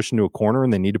just pushed into a corner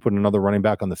and they need to put another running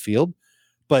back on the field.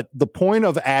 But the point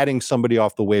of adding somebody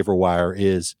off the waiver wire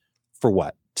is for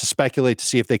what? To speculate, to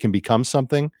see if they can become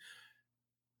something.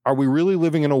 Are we really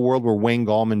living in a world where Wayne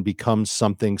Gallman becomes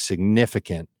something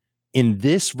significant in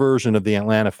this version of the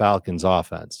Atlanta Falcons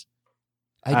offense?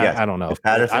 I don't know. If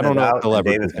Patterson I don't know if and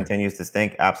Davis continues to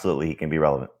stink, absolutely he can be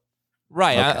relevant.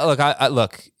 Right. Okay.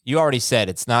 Look, you already said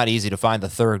it's not easy to find the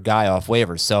third guy off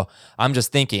waivers. So I'm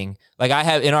just thinking, like I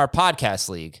have in our podcast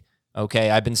league, okay,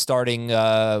 I've been starting,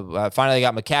 finally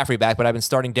got McCaffrey back, but I've been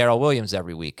starting Darrell Williams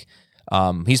every week.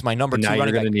 He's my number 2 running back. Now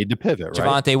you're going to need to pivot,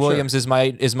 right? Javonte Williams is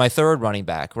my third running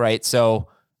back, right? So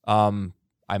and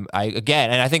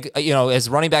I think, as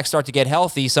running backs start to get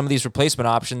healthy, some of these replacement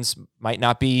options might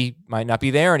not be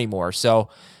there anymore. So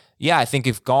yeah, I think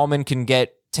if Gallman can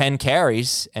get 10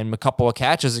 carries and a couple of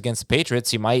catches against the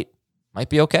Patriots, he might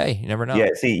be okay. You never know. Yeah,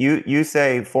 see, you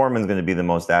say Foreman's going to be the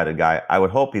most added guy. I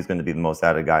would hope he's going to be the most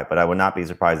added guy, but I would not be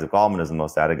surprised if Gallman is the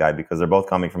most added guy because they're both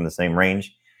coming from the same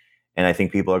range. And I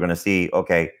think people are going to see,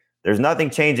 okay, there's nothing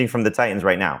changing from the Titans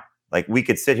right now. Like we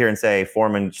could sit here and say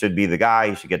Foreman should be the guy.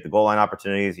 He should get the goal line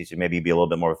opportunities. He should maybe be a little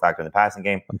bit more of a factor in the passing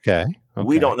game. Okay.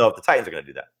 We don't know if the Titans are going to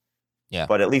do that. Yeah.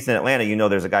 But at least in Atlanta,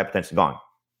 there's a guy potentially gone.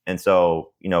 And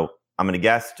so, I'm going to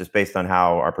guess just based on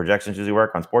how our projections usually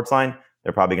work on Sportsline,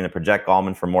 they're probably going to project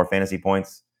Gallman for more fantasy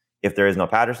points if there is no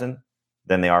Patterson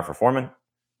than they are for Foreman.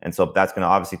 And so that's going to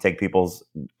obviously get people's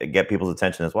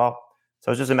attention as well.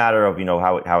 So it's just a matter of,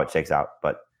 how it shakes out.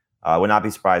 But I would not be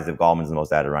surprised if Gallman's the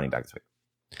most added running back this week.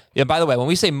 Yeah, by the way, when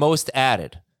we say most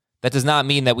added, that does not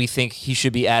mean that we think he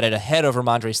should be added ahead of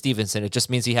Ramondre Stevenson. It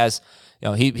just means he has,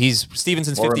 he's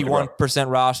Stevenson's 51%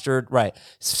 rostered. Right.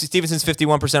 Stevenson's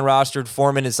 51% rostered.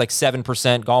 Foreman is like 7%,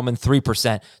 Gallman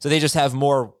 3%. So they just have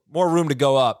more room to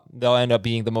go up. They'll end up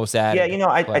being the most added. Yeah,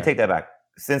 I take that back.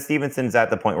 Since Stevenson's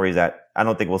at the point where he's at, I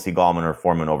don't think we'll see Gallman or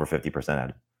Foreman over 50%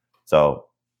 added. So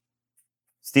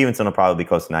Stevenson will probably be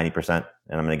close to 90%, and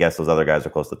I'm going to guess those other guys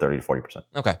are close to 30 to 40%.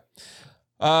 Okay.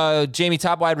 Jamie,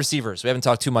 top wide receivers. We haven't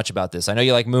talked too much about this. I know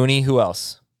you like Mooney. Who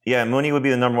else? Yeah, Mooney would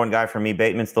be the number one guy for me.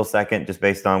 Bateman's still second, just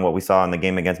based on what we saw in the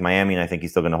game against Miami, and I think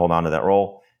he's still going to hold on to that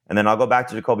role. And then I'll go back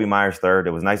to Jacoby Myers third.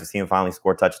 It was nice to see him finally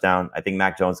score a touchdown. I think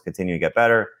Mac Jones continue to get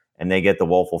better, and they get the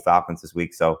woeful Falcons this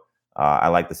week. So I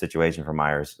like the situation for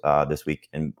Myers this week,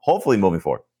 and hopefully moving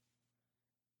forward.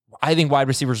 I think wide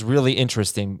receiver is really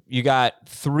interesting. You got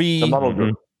three. The muddled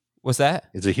group. What's that?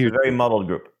 It's a huge, very muddled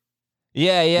group.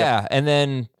 Yeah. Yep. And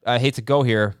then I hate to go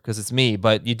here because it's me,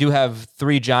 but you do have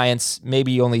three Giants,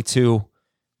 maybe only two,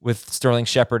 with Sterling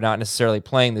Shepard not necessarily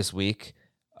playing this week.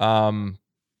 And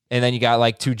then you got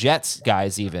like two Jets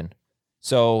guys even.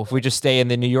 So if we just stay in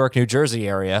the New York, New Jersey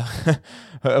area,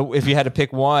 if you had to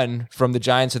pick one from the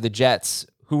Giants or the Jets,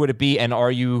 who would it be? And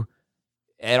are you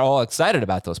at all excited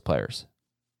about those players?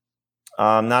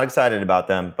 I'm not excited about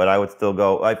them, but I would still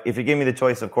go. If you give me the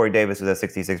choice of Corey Davis, who's at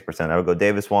 66%, I would go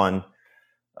Davis 1,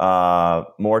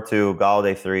 Moore 2,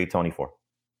 Golladay 3, Tony 4.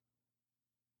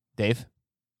 Dave?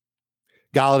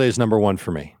 Golladay is number 1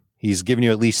 for me. He's given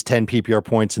you at least 10 PPR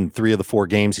points in 3 of the 4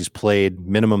 games he's played,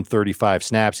 minimum 35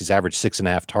 snaps. He's averaged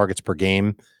 6.5 targets per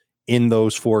game in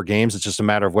those 4 games. It's just a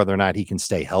matter of whether or not he can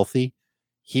stay healthy.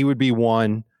 He would be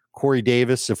 1. Corey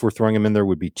Davis, if we're throwing him in there,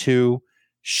 would be 2.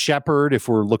 Shepard, if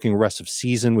we're looking rest of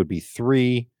season, would be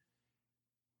 3.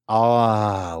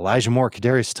 Elijah Moore,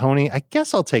 Kadarius Toney. I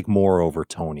guess I'll take Moore over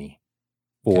Toney.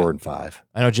 4 and 5.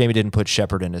 I know Jamie didn't put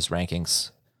Shepard in his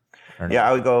rankings. Yeah,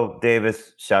 I would go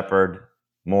Davis, Shepard,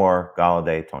 Moore,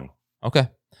 Golladay, Toney. Okay.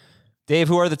 Dave,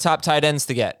 who are the top tight ends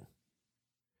to get?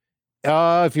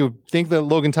 If you think that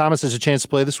Logan Thomas has a chance to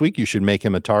play this week, you should make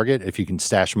him a target. If you can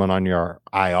stash him on your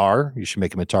IR, you should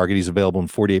make him a target. He's available in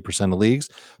 48% of leagues.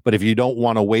 But if you don't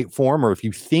want to wait for him, or if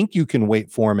you think you can wait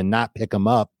for him and not pick him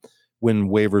up when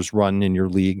waivers run in your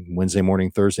league Wednesday morning,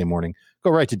 Thursday morning,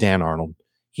 go right to Dan Arnold.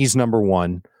 He's number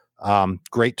 1.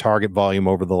 Great target volume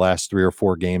over the last 3 or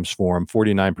 4 games for him,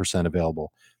 49%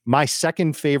 available. My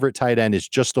second favorite tight end is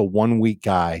just a 1-week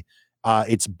guy.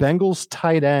 It's Bengals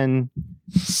tight end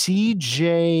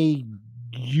CJ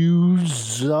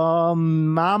Uzomama.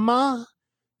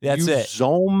 That's it.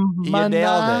 You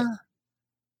nailed it.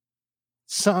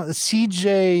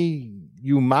 CJ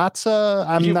Umata.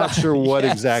 I'm not sure what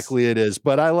exactly it is,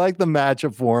 but I like the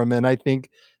matchup for him, and I think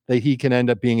that he can end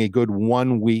up being a good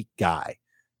 1-week guy.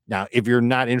 Now, if you're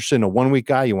not interested in a 1-week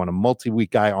guy, you want a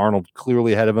multi-week guy, Arnold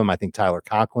clearly ahead of him. I think Tyler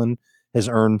Conklin has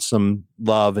earned some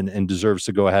love and deserves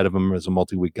to go ahead of him as a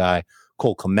multi-week guy.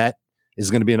 Cole Kmet is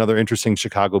going to be another interesting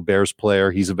Chicago Bears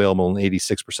player. He's available in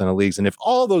 86% of leagues. And if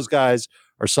all those guys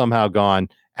are somehow gone,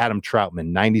 Adam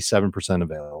Troutman, 97%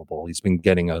 available. He's been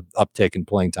getting an uptick in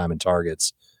playing time and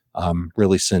targets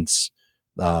really since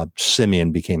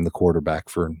Simeon became the quarterback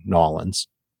for Nolans.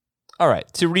 All right,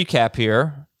 to recap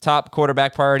here, top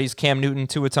quarterback priorities: Cam Newton,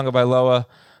 Tua Tagovailoa,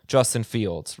 Justin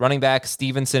Fields. Running back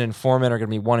Stevenson and Foreman are going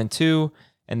to be 1 and 2,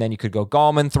 and then you could go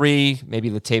Gallman 3,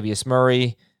 maybe Latavius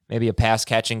Murray, maybe a pass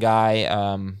catching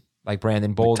guy like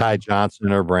Brandon Bolden, like Ty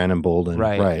Johnson or Brandon Bolden.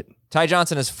 Right. Ty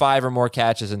Johnson has 5 or more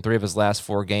catches in 3 of his last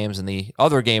 4 games. In the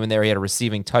other game in there, he had a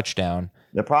receiving touchdown.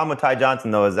 The problem with Ty Johnson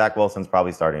though is Zach Wilson's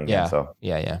probably starting again.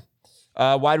 Yeah.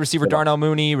 Wide receiver Darnell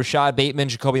Mooney, Rashad Bateman,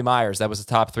 Jacoby Myers. That was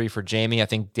the top 3 for Jamie. I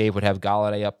think Dave would have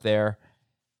Golladay up there.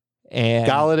 And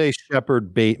Golladay,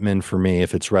 Shepard, Bateman for me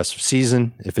if it's rest of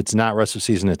season. If it's not rest of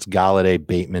season, it's Golladay,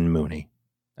 Bateman, Mooney.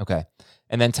 Okay.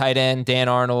 And then tight end, Dan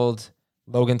Arnold,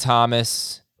 Logan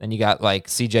Thomas. Then you got like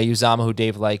CJ Uzomah, who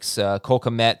Dave likes, Cole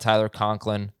Kmet, Tyler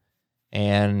Conklin.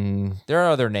 And there are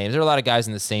other names. There are a lot of guys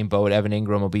in the same boat. Evan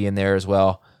Ingram will be in there as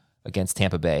well against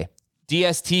Tampa Bay.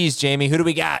 DSTs, Jamie, who do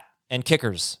we got? And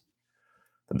kickers.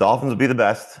 The Dolphins will be the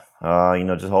best.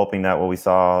 Just hoping that what we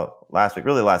saw last week,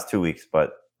 really the last 2 weeks,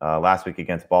 but last week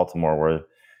against Baltimore, where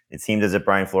it seemed as if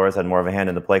Brian Flores had more of a hand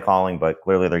in the play calling, but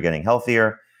clearly they're getting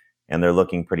healthier and they're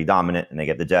looking pretty dominant, and they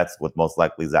get the Jets with most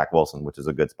likely Zach Wilson, which is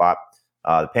a good spot.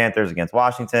 The Panthers against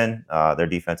Washington, their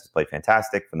defense has played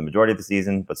fantastic for the majority of the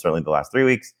season, but certainly the last 3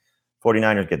 weeks.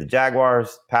 49ers get the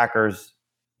Jaguars, Packers.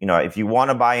 If you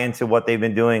want to buy into what they've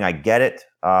been doing, I get it,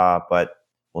 but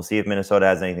we'll see if Minnesota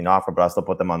has anything to offer, but I'll still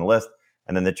put them on the list.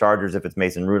 And then the Chargers, if it's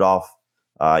Mason Rudolph,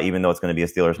 even though it's going to be a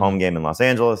Steelers home game in Los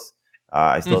Angeles,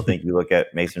 I still think you look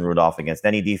at Mason Rudolph against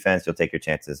any defense, you'll take your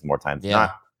chances more times than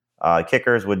not.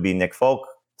 Kickers would be Nick Folk,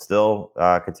 still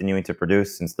continuing to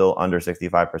produce and still under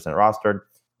 65% rostered.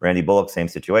 Randy Bullock, same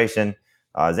situation.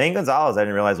 Zane Gonzalez, I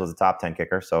didn't realize was a top 10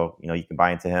 kicker, so you can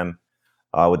buy into him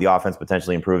with the offense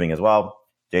potentially improving as well.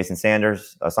 Jason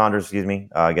Saunders,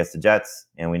 against the Jets,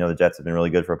 and we know the Jets have been really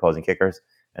good for opposing kickers.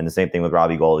 And the same thing with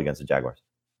Robbie Gould against the Jaguars.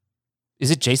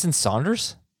 Is it Jason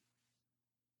Saunders?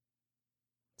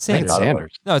 Sanders.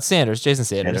 No, it's Sanders. Jason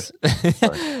Sanders.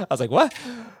 I was like, what?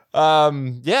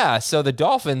 Yeah, so the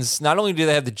Dolphins, not only do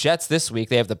they have the Jets this week,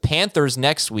 they have the Panthers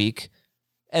next week.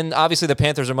 And obviously the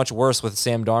Panthers are much worse with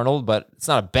Sam Darnold, but it's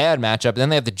not a bad matchup. Then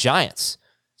they have the Giants.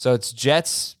 So it's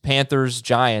Jets, Panthers,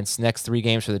 Giants, next 3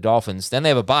 games for the Dolphins. Then they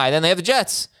have a bye. Then they have the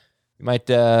Jets. You might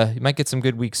get some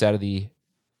good weeks out of the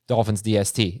Dolphins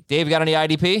DST. Dave, got any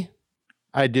IDP?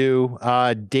 I do.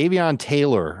 Davion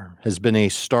Taylor has been a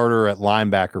starter at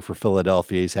linebacker for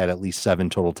Philadelphia. He's had at least 7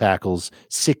 total tackles,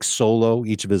 6 solo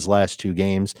each of his last 2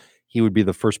 games. He would be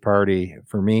the first priority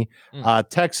for me.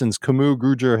 Texans, Kamu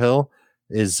Grugier-Hill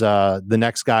is the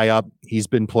next guy up. He's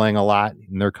been playing a lot,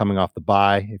 and they're coming off the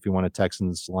bye. If you want a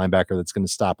Texans linebacker that's going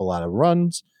to stop a lot of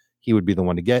runs, he would be the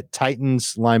one to get.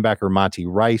 Titans linebacker Monty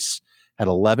Rice had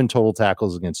 11 total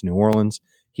tackles against New Orleans.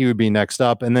 He would be next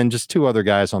up. And then just 2 other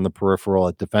guys on the peripheral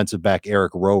at defensive back,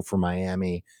 Eric Rowe for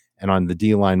Miami, and on the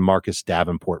D-line, Marcus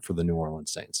Davenport for the New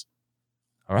Orleans Saints.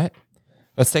 All right.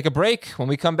 Let's take a break. When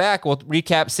we come back, we'll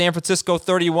recap San Francisco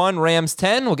 31, Rams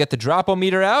 10. We'll get the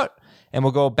drop-o-meter out, and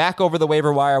we'll go back over the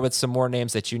waiver wire with some more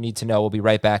names that you need to know. We'll be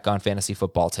right back on Fantasy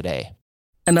Football Today.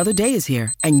 Another day is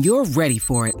here, and you're ready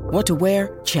for it. What to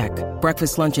wear? Check.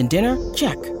 Breakfast, lunch, and dinner?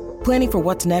 Check. Planning for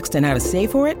what's next and how to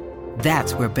save for it?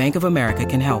 That's where Bank of America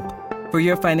can help. For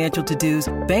your financial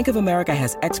to-dos, Bank of America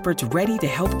has experts ready to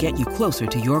help get you closer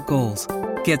to your goals.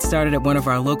 Get started at one of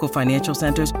our local financial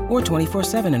centers or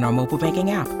 24/7 in our mobile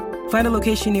banking app. Find a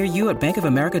location near you at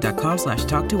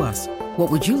bankofamerica.com/talktous. What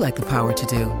would you like the power to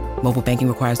do? Mobile banking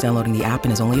requires downloading the app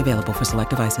and is only available for select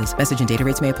devices. Message and data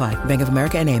rates may apply. Bank of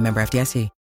America N.A., member FDIC.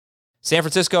 San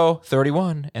Francisco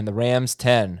 31 and the Rams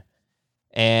 10.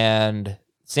 And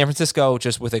San Francisco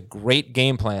just with a great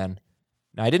game plan.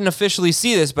 Now, I didn't officially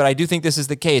see this, but I do think this is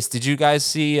the case. Did you guys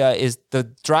see is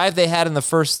the drive they had in the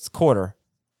first quarter?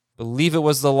 I believe it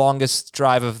was the longest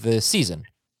drive of the season,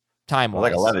 time-wise.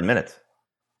 Like 11 minutes.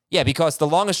 Yeah, because the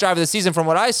longest drive of the season from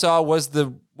what I saw was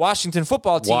the Washington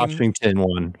football team. Washington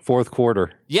won, 4th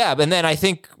quarter. Yeah, and then I'm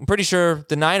pretty sure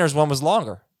the Niners one was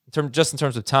longer, just in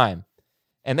terms of time.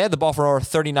 And they had the ball for over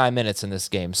 39 minutes in this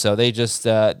game. So they just,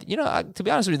 to be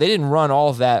honest with you, they didn't run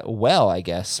all that well, I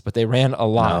guess, but they ran a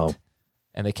lot. No.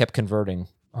 And they kept converting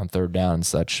on 3rd down and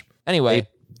such. Anyway.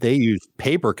 They used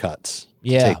paper cuts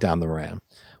to take down the Rams.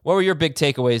 What were your big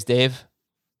takeaways, Dave?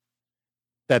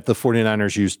 That the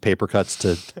 49ers used paper cuts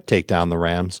to take down the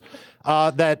Rams.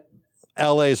 That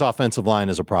LA's offensive line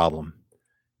is a problem.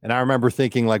 And I remember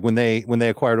thinking, like, when they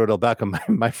acquired Odell Beckham,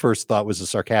 my first thought was a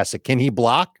sarcastic, can he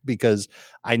block? Because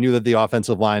I knew that the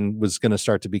offensive line was going to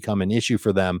start to become an issue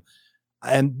for them.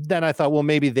 And then I thought, well,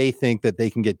 maybe they think that they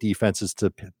can get defenses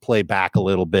to play back a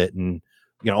little bit and,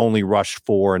 only rush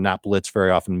 4 and not blitz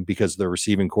very often because the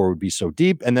receiving core would be so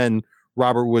deep. And then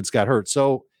Robert Woods got hurt.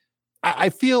 So I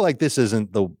feel like this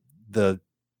isn't the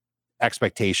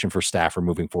expectation for Stafford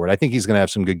moving forward. I think he's going to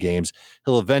have some good games.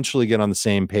 He'll eventually get on the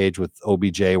same page with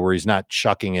OBJ where he's not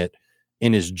chucking it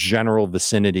in his general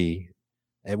vicinity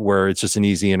where it's just an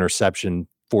easy interception,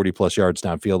 40 plus yards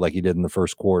downfield like he did in the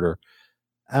first quarter.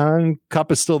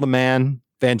 Kupp is still the man.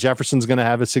 Van Jefferson's going to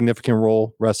have a significant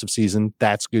role rest of season.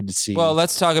 That's good to see. Well,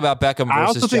 let's talk about Beckham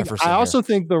versus Jefferson. I also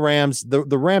think the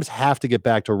Rams have to get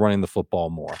back to running the football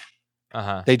more.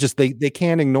 They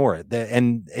can't ignore it.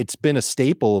 And it's been a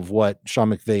staple of what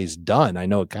Sean McVay's done. I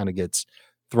know it kind of gets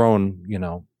thrown,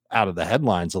 out of the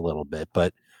headlines a little bit,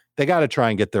 but they got to try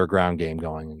and get their ground game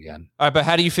going again. All right, but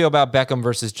how do you feel about Beckham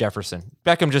versus Jefferson?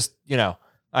 Beckham just,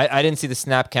 I didn't see the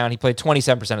snap count. He played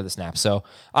 27% of the snaps. So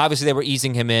obviously they were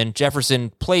easing him in. Jefferson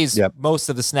plays most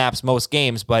of the snaps, most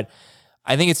games, but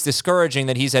I think it's discouraging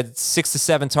that he's had 6 to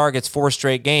 7 targets, 4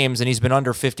 straight games, and he's been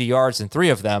under 50 yards in 3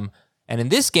 of them. And in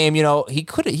this game,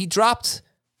 he dropped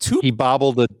 2. He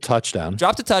bobbled a touchdown.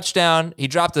 Dropped a touchdown. He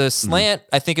dropped a slant,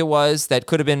 I think it was, that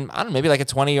could have been, maybe like a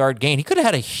 20-yard gain. He could have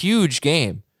had a huge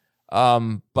game.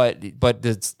 But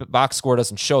the box score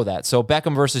doesn't show that. So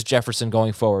Beckham versus Jefferson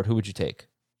going forward, who would you take?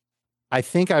 I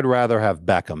think I'd rather have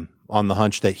Beckham on the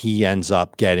hunch that he ends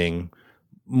up getting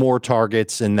more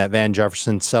targets and that Van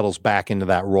Jefferson settles back into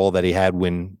that role that he had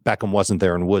when Beckham wasn't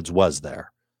there and Woods was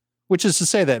there. Which is to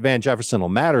say that Van Jefferson will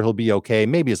matter. He'll be okay.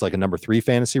 Maybe as like a number 3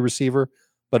 fantasy receiver,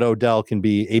 but Odell can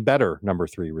be a better number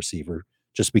 3 receiver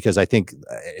just because I think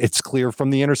it's clear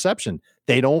from the interception.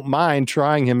 They don't mind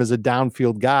trying him as a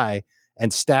downfield guy,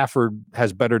 and Stafford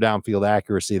has better downfield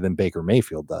accuracy than Baker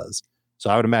Mayfield does. So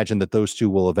I would imagine that those two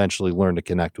will eventually learn to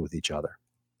connect with each other.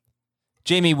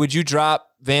 Jamie, would you drop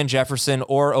Van Jefferson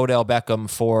or Odell Beckham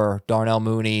for Darnell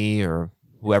Mooney or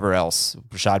whoever else,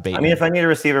 Rashad Bateman? If I need a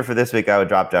receiver for this week, I would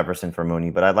drop Jefferson for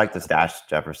Mooney, but I'd like to stash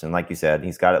Jefferson. Like you said,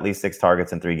 he's got at least 6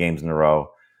 targets in 3 games in a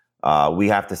row. We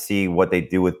have to see what they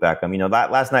do with Beckham.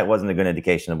 Last night wasn't a good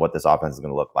indication of what this offense is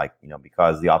going to look like,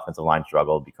 because the offensive line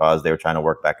struggled, because they were trying to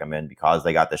work Beckham in, because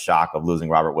they got the shock of losing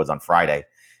Robert Woods on Friday,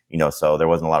 so there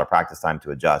wasn't a lot of practice time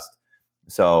to adjust.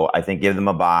 So I think give them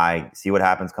a bye, see what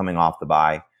happens coming off the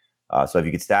bye. So if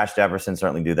you could stash Jefferson,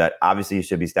 certainly do that. Obviously, you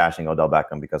should be stashing Odell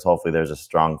Beckham because hopefully there's a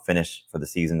strong finish for the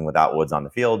season without Woods on the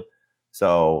field.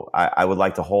 So I would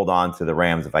like to hold on to the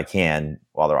Rams if I can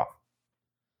while they're off.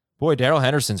 Boy, Darrell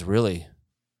Henderson's really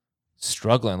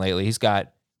struggling lately. He's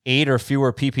got 8 or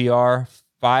fewer PPR,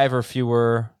 5 or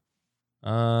fewer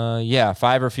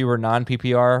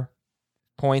non-PPR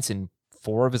points in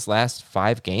 4 of his last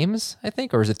 5 games, I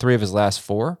think, or is it 3 of his last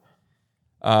 4?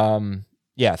 3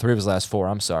 of his last 4.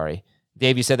 I'm sorry.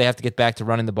 Dave, you said they have to get back to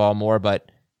running the ball more,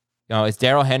 but is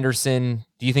Darrell Henderson,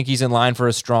 do you think he's in line for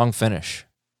a strong finish?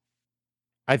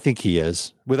 I think he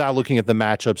is. Without looking at the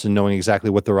matchups and knowing exactly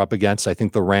what they're up against, I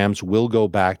think the Rams will go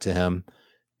back to him.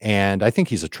 And I think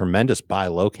he's a tremendous buy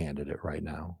low candidate right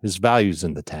now. His value's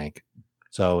in the tank.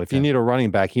 So if you need a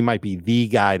running back, he might be the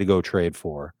guy to go trade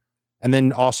for. And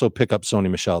then also pick up Sony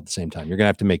Michel at the same time. You're going to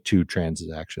have to make 2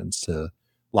 transactions to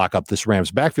lock up this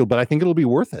Rams backfield, but I think it'll be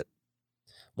worth it.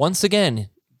 Once again,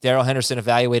 Darrell Henderson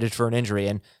evaluated for an injury.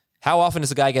 And how often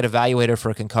does a guy get evaluated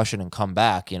for a concussion and come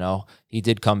back? He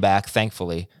did come back,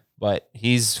 thankfully, but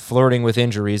he's flirting with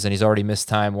injuries and he's already missed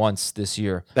time once this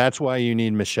year. That's why you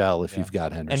need Michel if you've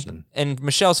got Henderson. And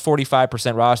Michel's 45%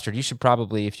 rostered. You should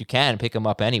probably, if you can, pick him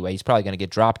up anyway. He's probably going to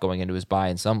get dropped going into his bye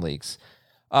in some leagues.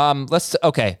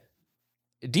 Okay.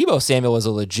 Deebo Samuel is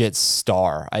a legit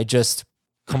star. I just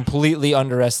completely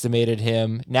underestimated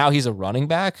him. Now he's a running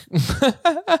back.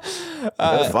 It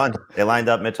was fun. They lined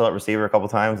up Mitchell at receiver a couple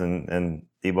times and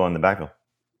Deebo in the backfield.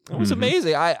 It was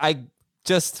amazing. I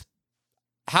just,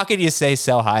 how can you say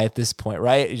sell high at this point,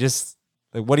 right?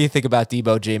 What do you think about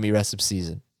Deebo, Jamie, rest of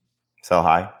season? Sell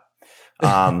high.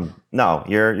 No,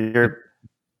 you're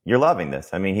loving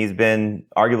this. I mean, he's been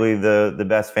arguably the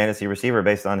best fantasy receiver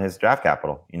based on his draft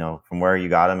capital, from where you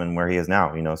got him and where he is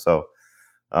now, so,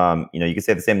 you could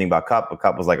say the same thing about Kupp, but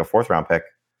Kupp was like a 4th round pick,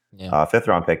 5th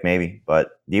round pick maybe,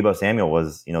 but Deebo Samuel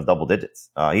was, double digits.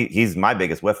 He's my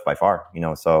biggest whiff by far,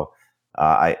 so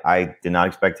I did not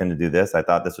expect him to do this. I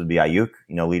thought this would be Ayuk,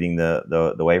 leading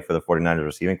the way for the 49ers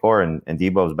receiving core, and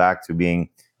Deebo's back to being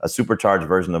a supercharged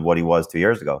version of what he was 2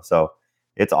 years ago. So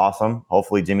it's awesome.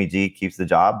 Hopefully Jimmy G keeps the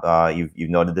job. You've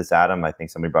noted this, Adam. I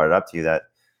think somebody brought it up to you that,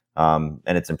 and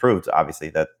it's improved obviously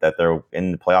that they're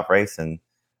in the playoff race and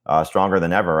stronger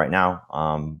than ever right now,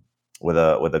 with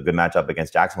a good matchup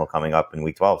against Jacksonville coming up in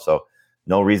week 12. So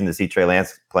no reason to see Trey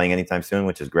Lance playing anytime soon,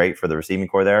 which is great for the receiving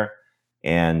core there.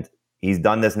 And he's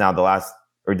done this now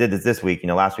did this week.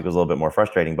 Last week was a little bit more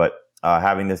frustrating, but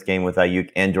having this game with Ayuk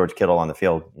and George Kittle on the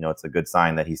field, it's a good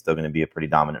sign that he's still going to be a pretty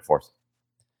dominant force.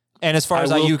 And as far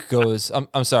as Ayuk goes,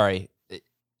 I'm sorry.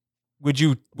 Would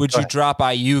you drop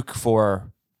Ayuk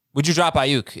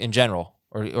in general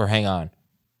or hang on?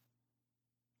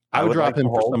 I would drop him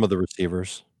for some of the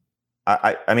receivers.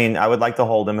 I mean, I would like to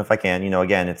hold him if I can.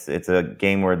 Again, it's a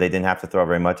game where they didn't have to throw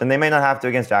very much, and they may not have to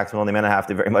against Jacksonville. And they may not have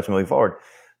to very much moving forward,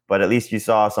 but at least you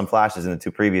saw some flashes in the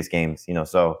 2 previous games.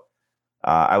 So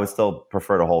I would still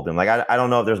prefer to hold him. Like I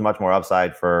don't know if there's much more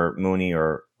upside for Mooney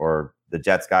or the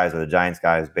Jets guys or the Giants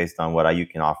guys based on what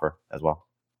Ayuk can offer as well.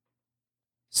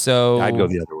 So I'd go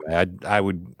the other way.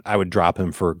 I would drop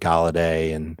him for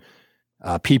Galladay and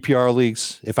PPR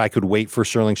leagues. If I could wait for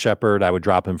Sterling Shepard, I would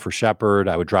drop him for Shepard.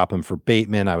 I would drop him for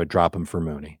Bateman. I would drop him for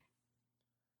Mooney.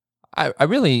 I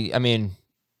mean,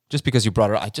 just because you brought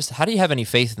it up, how do you have any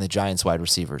faith in the Giants wide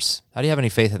receivers? How do you have any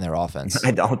faith in their offense?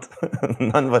 I don't.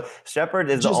 None but Shepard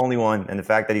is the only one, and the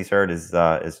fact that he's hurt is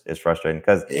frustrating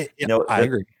because I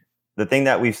agree. The thing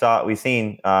that we've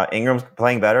seen, Ingram's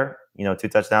playing better. 2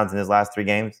 touchdowns in his last 3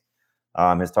 games.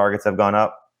 His targets have gone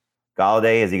up.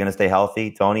 Galladay, is he going to stay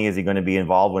healthy? Tony, is he going to be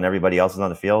involved when everybody else is on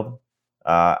the field?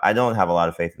 I don't have a lot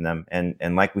of faith in them.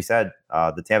 And like we said,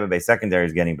 the Tampa Bay secondary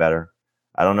is getting better.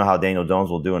 I don't know how Daniel Jones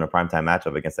will do in a primetime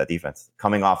matchup against that defense.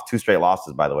 Coming off 2 straight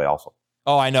losses, by the way, also.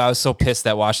 Oh, I know. I was so pissed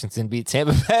that Washington beat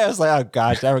Tampa Bay. I was like, oh,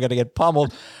 gosh, now we're going to get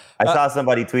pummeled. I saw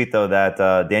somebody tweet, though, that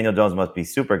Daniel Jones must be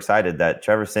super excited that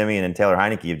Trevor Siemian and Taylor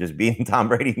Heineke have just beaten Tom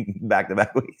Brady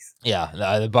back-to-back weeks. Yeah,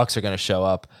 the Bucs are going to show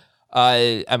up.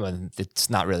 I mean, it's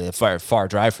not really a far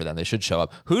drive for them. They should show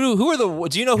up. Do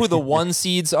you know who the 1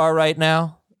 seeds are right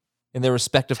now in their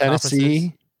respective Tennessee.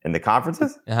 conferences? In the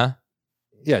conferences? Uh-huh.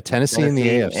 Yeah, Tennessee in the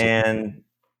AFC. And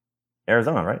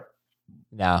Arizona, right?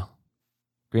 No.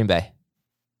 Green Bay.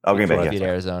 Oh, Green Bay. Beat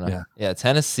Arizona. Yeah,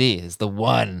 Tennessee is the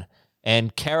 1.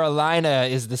 And Carolina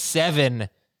is the 7.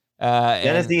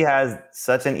 Tennessee has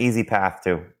such an easy path,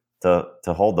 too. to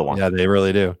hold the one. Yeah, they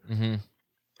really do. Mm-hmm.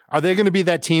 Are they going to be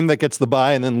that team that gets the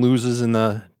bye and then loses in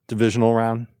the divisional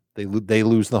round? They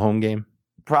lose the home game?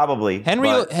 Probably.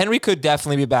 Henry could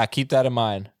definitely be back. Keep that in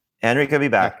mind. Henry could be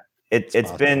back.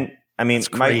 It's been, I mean,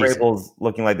 Mike Vrabel's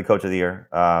looking like the coach of the year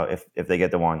if they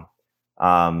get the one.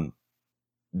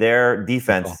 Their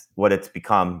defense, what it's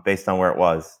become based on where it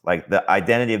was, like the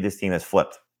identity of this team has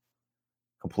flipped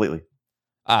completely.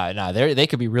 No, they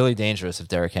could be really dangerous if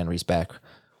Derrick Henry's back.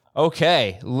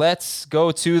 Okay, let's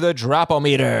go to the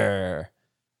drop-o-meter.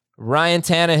 Ryan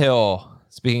Tannehill,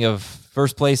 speaking of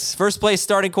first place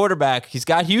starting quarterback, he's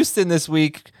got Houston this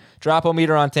week.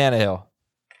 Drop-o-meter on Tannehill.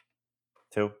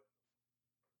 2.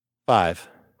 5.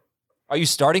 Are you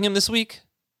starting him this week?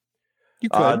 You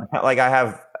could. Like I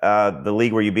have the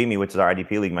league where you beat me, which is our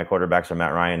IDP league. My quarterbacks are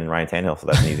Matt Ryan and Ryan Tannehill, so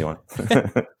that's an easy one.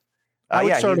 I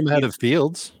would start him ahead of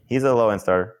Fields. He's a low-end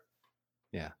starter.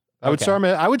 Yeah. I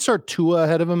would start Tua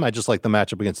ahead of him. I just like the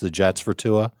matchup against the Jets for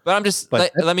Tua.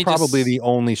 But let me probably the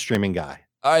only streaming guy.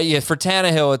 For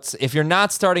Tannehill, if you're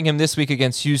not starting him this week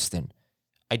against Houston,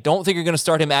 I don't think you're going to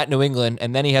start him at New England,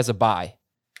 and then he has a bye.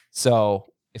 So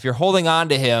if you're holding on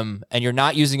to him and you're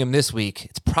not using him this week,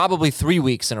 it's probably 3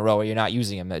 weeks in a row where you're not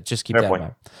using him. Just keep that in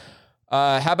mind.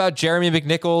 How about Jeremy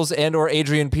McNichols and or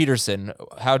Adrian Peterson?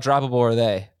 How droppable are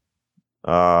they?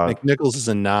 McNichols is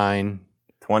a 9.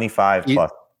 25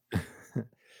 plus.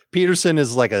 Peterson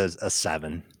is like a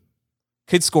 7.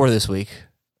 Could score this week.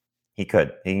 He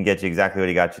could. He can get you exactly what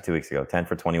he got you 2 weeks ago. 10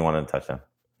 for 21 and a touchdown.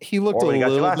 He looked a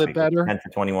little bit better. 10 for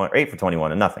 21, or 8 for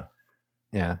 21 and nothing.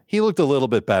 Yeah, he looked a little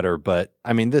bit better, but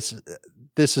I mean, this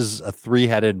is a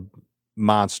 3-headed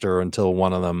monster until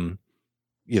one of them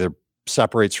either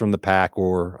separates from the pack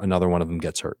or another one of them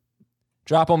gets hurt.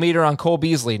 Drop-o-meter on Cole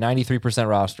Beasley, 93%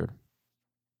 rostered.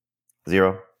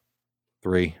 0.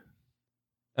 3.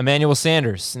 Emmanuel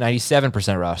Sanders, 97%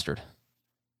 rostered.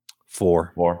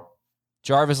 4.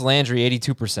 Jarvis Landry,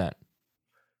 82%.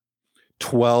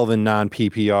 12 in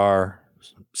non-PPR,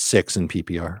 6 in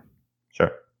PPR.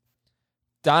 Sure.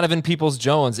 Donovan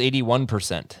Peoples-Jones,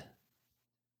 81%.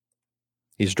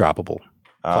 He's droppable.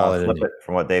 Flip it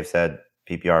from what Dave said,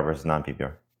 PPR versus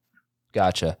non-PPR.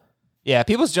 Gotcha. Yeah,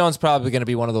 Peoples-Jones probably going to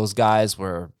be one of those guys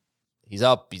where he's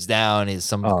up, he's down, he's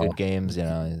some good games,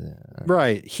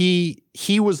 Right.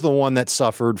 He was the one that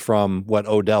suffered from what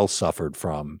Odell suffered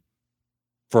from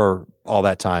for all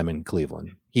that time in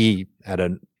Cleveland. He had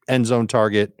an end zone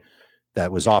target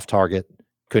that was off target,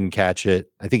 couldn't catch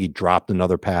it. I think he dropped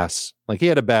another pass. Like he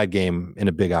had a bad game in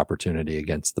a big opportunity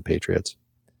against the Patriots.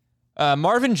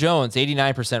 Marvin Jones,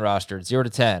 89% rostered, 0 to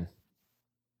 10.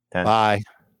 10. Bye.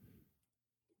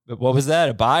 But what was that?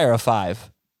 A buy or a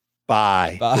 5?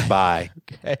 Bye. Goodbye.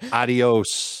 Okay.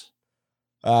 Adios.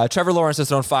 Trevor Lawrence has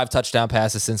thrown 5 touchdown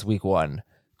passes since week 1.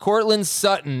 Cortland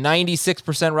Sutton, 96%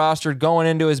 rostered, going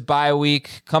into his bye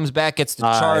week. Comes back, gets the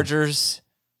Chargers.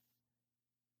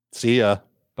 See ya.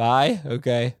 Bye?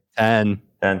 Okay. 10.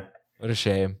 What a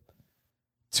shame.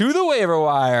 To the waiver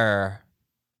wire.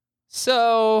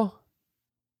 So,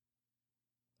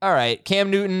 all right. Cam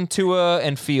Newton, Tua,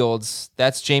 and Fields.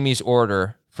 That's Jamie's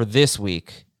order for this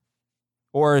week.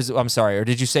 Or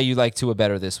did you say you like Tua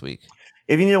better this week?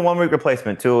 If you need a 1 week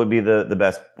replacement, Tua would be the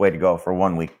best way to go for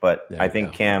 1 week. But I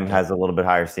think Cam has a little bit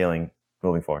higher ceiling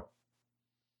moving forward.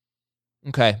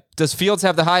 Okay. Does Fields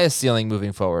have the highest ceiling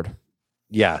moving forward?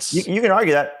 Yes. You can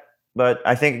argue that. But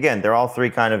I think, again, they're all three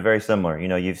kind of very similar.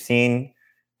 You've seen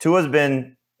Tua's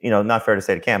been, not fair to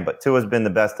say to Cam, but Tua's been the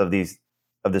best of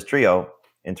this trio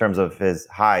in terms of his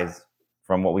highs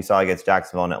from what we saw against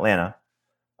Jacksonville and Atlanta.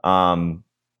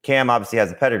 Cam obviously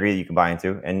has a pedigree that you can buy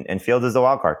into, and Fields is the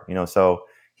wild card. So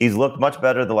he's looked much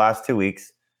better the last 2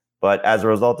 weeks, but as a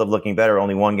result of looking better,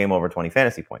 only one game over 20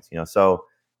 fantasy points. So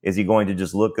is he going to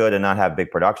just look good and not have big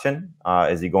production?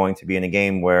 Is he going to be in a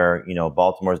game where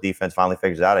Baltimore's defense finally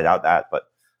figures it out? I doubt that, but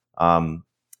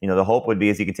the hope would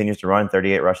be as he continues to run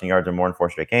 38 rushing yards or more in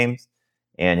 4 straight games,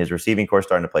 and his receiving core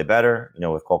starting to play better.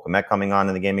 With Cole Kmet coming on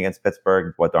in the game against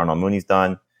Pittsburgh, what Darnell Mooney's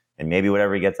done. And maybe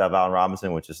whatever he gets out of Allen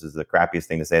Robinson, which is the crappiest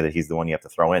thing to say that he's the one you have to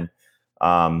throw in.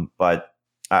 But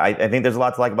I think there's a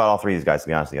lot to like about all three of these guys, to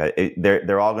be honest with you.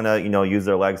 They're all going to, use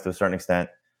their legs to a certain extent.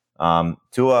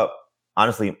 Tua,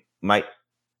 honestly, might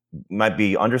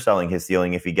be underselling his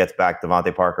ceiling if he gets back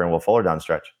Devontae Parker and Will Fuller down the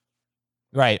stretch.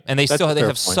 Right. And they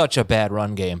have such a bad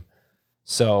run game.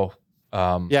 So,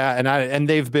 and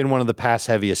they've been one of the pass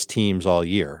heaviest teams all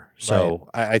year. So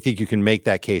right. I think you can make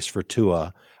that case for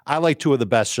Tua. I like Tua the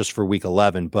best just for week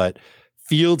 11, but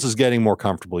Fields is getting more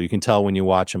comfortable. You can tell when you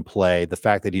watch him play. The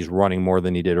fact that he's running more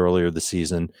than he did earlier this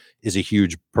season is a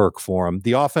huge perk for him.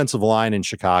 The offensive line in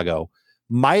Chicago,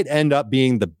 might end up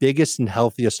being the biggest and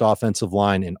healthiest offensive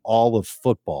line in all of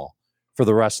football for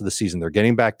the rest of the season. They're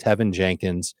getting back Tevin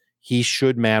Jenkins. He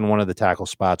should man one of the tackle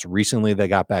spots. Recently, they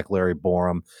got back Larry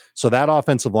Borum. So that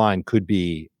offensive line could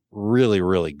be really,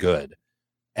 really good.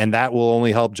 And that will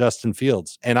only help Justin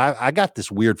Fields. And I got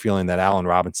this weird feeling that Allen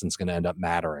Robinson's going to end up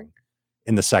mattering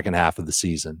in the second half of the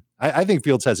season. I think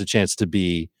Fields has a chance to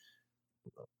be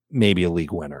maybe a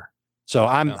league winner. So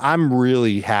I'm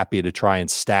really happy to try and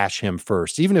stash him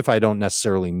first, even if I don't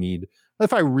necessarily need.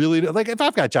 If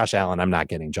I've got Josh Allen, I'm not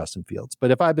getting Justin Fields.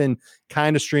 But if I've been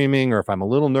kind of streaming, or if I'm a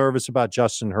little nervous about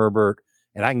Justin Herbert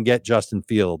and I can get Justin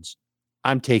Fields,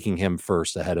 I'm taking him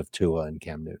first ahead of Tua and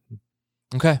Cam Newton.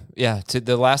 Okay. Yeah.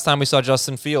 The last time we saw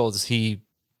Justin Fields,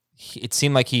 it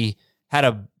seemed like he had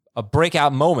a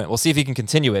breakout moment. We'll see if he can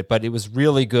continue it, but it was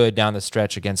really good down the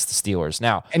stretch against the Steelers.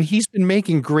 Now, and he's been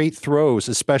making great throws,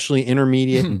 especially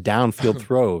intermediate and downfield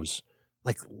throws,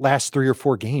 like last 3 or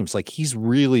 4 games. Like he's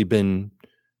really been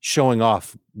showing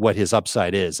off what his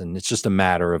upside is. And it's just a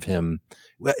matter of him.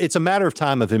 It's a matter of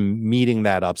time of him meeting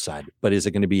that upside, but is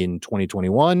it going to be in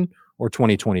 2021 or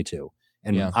 2022?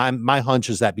 And my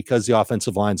hunch is that because the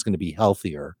offensive line is going to be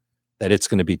healthier, that it's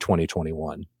going to be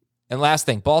 2021. And last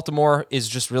thing, Baltimore is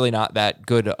just really not that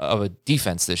good of a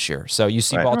defense this year. So you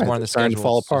see Baltimore on the schedule to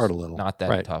fall apart a little. Not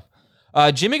that tough.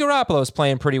 Jimmy Garoppolo is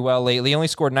playing pretty well lately. He only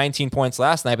scored 19 points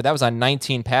last night, but that was on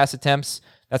 19 pass attempts.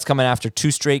 That's coming after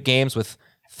 2 straight games with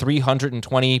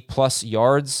 320 plus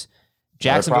yards.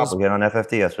 Jacksonville's again on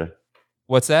FFT yesterday.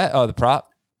 What's that? Oh, the prop?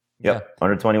 Yep.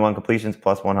 121 completions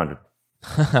plus 100.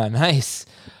 Nice.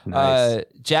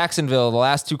 Jacksonville, the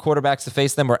last 2 quarterbacks to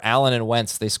face them were Allen and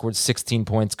Wentz. They scored 16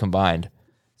 points combined.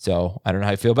 So I don't know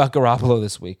how you feel about Garoppolo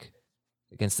this week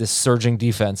against this surging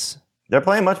defense. They're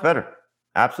playing much better.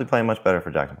 Absolutely playing much better for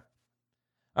Jacksonville.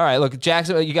 All right, look,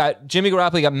 Jacksonville, you got Jimmy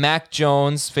Garoppolo, you got Mac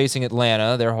Jones facing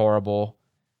Atlanta. They're horrible.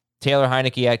 Taylor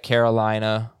Heineke at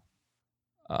Carolina.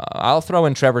 I'll throw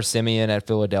in Trevor Siemian at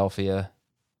Philadelphia.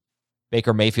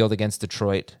 Baker Mayfield against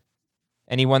Detroit.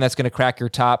 Anyone that's going to crack your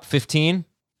top 15?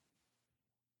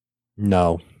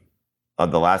 No.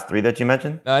 The last 3 that you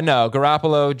mentioned? No.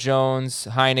 Garoppolo, Jones,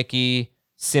 Heineke,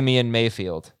 Siemian,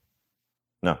 Mayfield.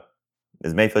 No.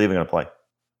 Is Mayfield even going to play?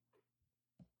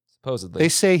 Supposedly. They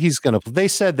say he's going to. They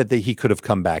said that he could have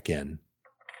come back in,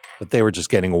 but they were just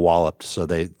getting walloped, so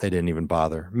they didn't even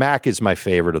bother. Mac is my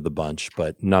favorite of the bunch,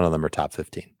 but none of them are top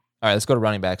 15. All right, let's go to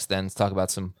running backs then. Let's talk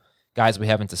about some guys we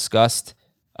haven't discussed.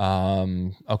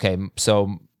 Okay,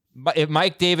 so if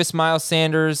Mike Davis, Miles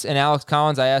Sanders, and Alex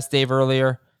Collins, I asked Dave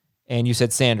earlier, and you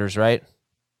said Sanders, right?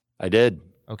 I did.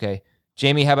 Okay.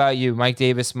 Jamie, how about you? Mike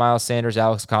Davis, Miles Sanders,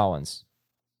 Alex Collins.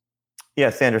 Yeah,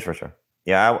 Sanders for sure.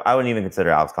 Yeah, I wouldn't even consider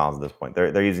Alex Collins at this point.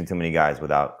 They're using too many guys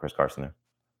without Chris Carson there.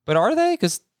 But are they?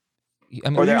 Because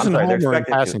they're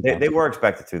expected to. They were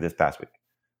expected to this past week.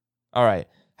 All right.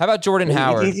 How about Jordan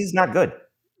Howard? He's not good.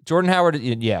 Jordan Howard,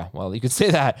 yeah, well, you could say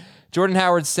that. Jordan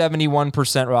Howard's 71%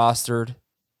 rostered.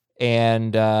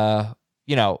 And,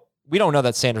 we don't know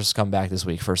that Sanders has come back this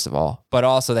week, first of all. But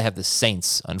also they have the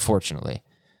Saints, unfortunately.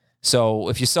 So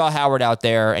if you saw Howard out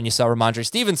there and you saw Ramondre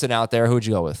Stevenson out there, who would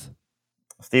you go with?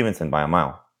 Stevenson by a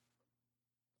mile.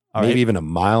 All Maybe even a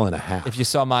mile and a half. If you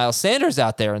saw Miles Sanders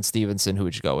out there and Stevenson, who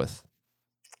would you go with?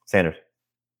 Sanders.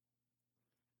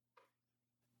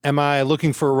 Am I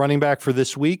looking for a running back for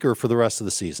this week or for the rest of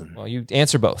the season? Well, you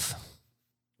answer both.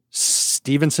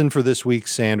 Stevenson for this week,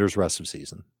 Sanders rest of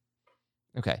season.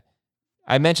 Okay.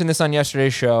 I mentioned this on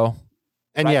yesterday's show.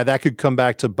 And yeah, that could come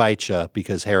back to bite you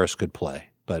because Harris could play.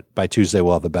 But by Tuesday,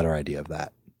 we'll have a better idea of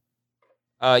that.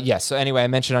 Yes. So anyway, I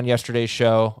mentioned on yesterday's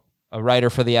show, a writer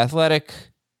for The Athletic,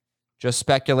 just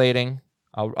speculating.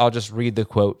 I'll just read the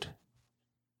quote.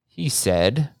 He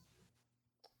said,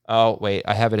 oh, wait,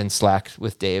 I have it in Slack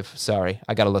with Dave. Sorry,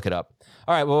 I got to look it up.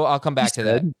 All right, well, I'll come back to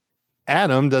that.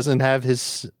 Adam doesn't have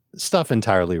his stuff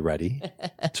entirely ready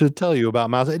to tell you about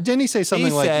Miles. Didn't he say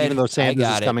something even though Sanders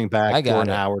is coming back,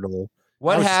 Jordan Howard will...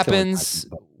 What happens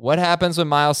when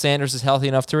Miles Sanders is healthy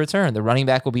enough to return? The running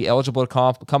back will be eligible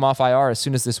to come off IR as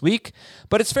soon as this week,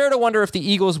 but it's fair to wonder if the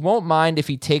Eagles won't mind if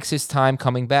he takes his time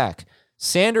coming back.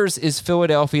 Sanders is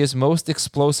Philadelphia's most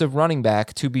explosive running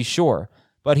back, to be sure,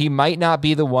 but he might not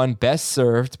be the one best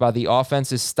served by the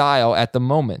offense's style at the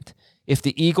moment. If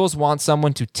the Eagles want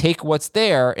someone to take what's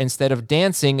there instead of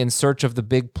dancing in search of the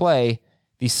big play,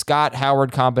 the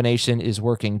Scott-Howard combination is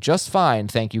working just fine,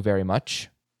 thank you very much.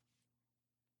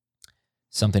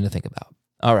 Something to think about.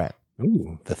 All right.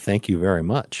 Ooh, the thank you very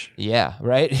much. Yeah,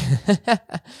 right?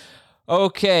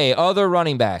 Okay, other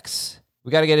running backs.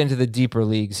 We got to get into the deeper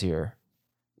leagues here.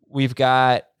 We've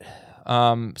got,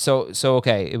 So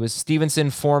okay. It was Stevenson,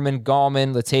 Foreman,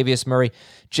 Gallman, Latavius Murray.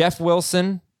 Jeff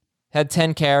Wilson had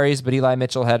 10 carries, but Eli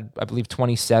Mitchell had, I believe,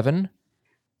 27.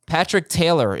 Patrick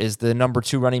Taylor is the number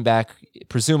 2 running back,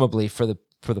 presumably for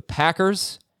the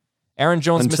Packers. Aaron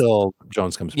Jones until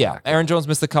Jones comes back. Yeah, Aaron Jones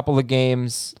missed a couple of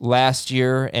games last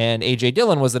year, and A.J.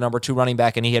 Dillon was the number 2 running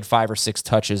back, and he had 5 or 6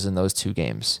 touches in those 2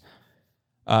 games.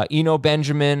 Eno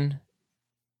Benjamin,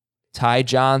 Ty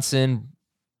Johnson.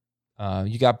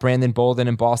 You got Brandon Bolden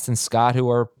and Boston Scott who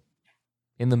are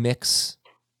in the mix.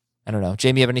 I don't know.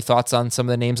 Jamie, you have any thoughts on some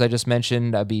of the names I just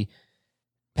mentioned? That'd be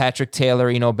Patrick Taylor,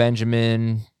 Eno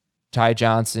Benjamin, Ty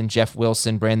Johnson, Jeff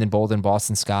Wilson, Brandon Bolden,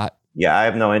 Boston Scott. Yeah, I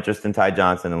have no interest in Ty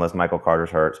Johnson unless Michael Carter's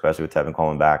hurt, especially with Tevin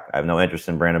Coleman back. I have no interest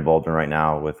in Brandon Bolden right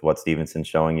now with what Stevenson's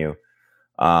showing you.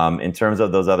 In terms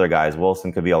of those other guys,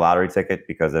 Wilson could be a lottery ticket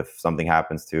because if something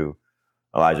happens to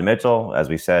Elijah Mitchell, as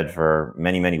we've said for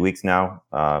many, many weeks now,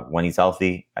 when he's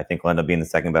healthy, I think he'll end up being the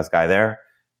second best guy there.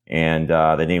 And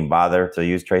they didn't even bother to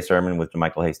use Trey Sermon with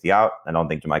JaMychal Hasty out. I don't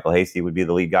think JaMychal Hasty would be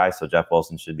the lead guy, so Jeff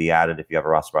Wilson should be added if you have a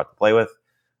roster spot to play with.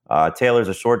 Taylor's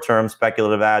a short-term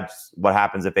speculative add. What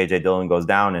happens if A.J. Dillon goes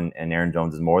down and Aaron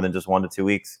Jones is more than just 1 to 2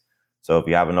 weeks? So if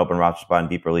you have an open roster spot in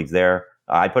deeper leagues there,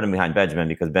 I'd put him behind Benjamin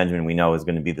because Benjamin we know is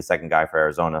going to be the second guy for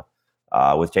Arizona.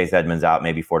 With Chase Edmonds out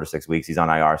maybe 4 to 6 weeks, he's on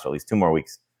IR, so at least 2 more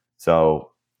weeks.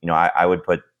 So I would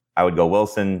go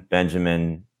Wilson,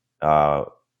 Benjamin,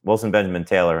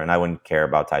 Taylor, and I wouldn't care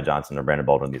about Ty Johnson or Brandon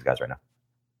Bolden, these guys right now.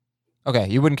 Okay,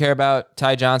 you wouldn't care about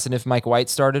Ty Johnson if Mike White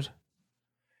started?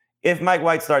 If Mike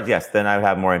White starts, yes, then I would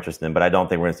have more interest in him, but I don't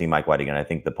think we're going to see Mike White again. I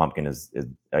think the pumpkin is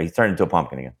he's turned into a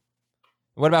pumpkin again.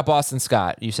 What about Boston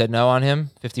Scott? You said no on him?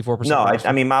 54%? No,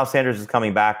 I mean, Miles Sanders is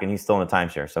coming back, and he's still in a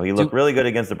timeshare. So he looked really good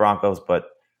against the Broncos, but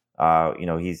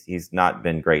he's not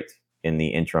been great in the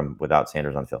interim without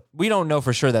Sanders on the field. We don't know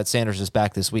for sure that Sanders is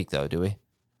back this week, though, do we?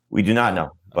 We do not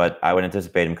know, but I would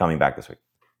anticipate him coming back this week.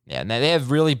 Yeah, and they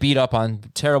have really beat up on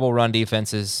terrible run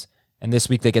defenses, and this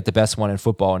week they get the best one in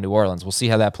football in New Orleans. We'll see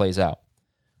how that plays out.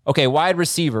 Okay, wide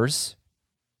receivers.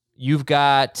 You've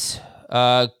got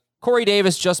Corey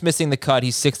Davis just missing the cut.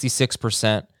 He's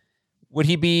 66%.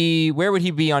 Where would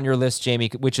he be on your list, Jamie?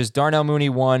 Which is Darnell Mooney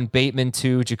 1, Bateman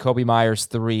 2, Jacoby Myers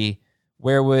 3.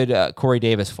 Where would Corey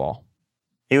Davis fall?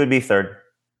 He would be 3rd.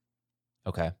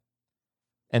 Okay.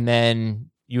 And then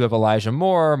you have Elijah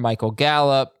Moore, Michael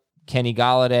Gallup, Kenny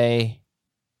Golladay,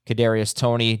 Kadarius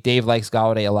Toney. Dave likes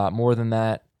Golladay a lot more than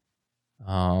that.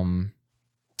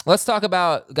 Let's talk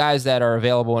about guys that are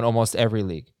available in almost every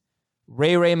league.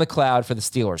 Ray McLeod for the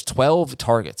Steelers, 12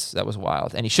 targets. That was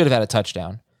wild. And he should have had a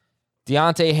touchdown.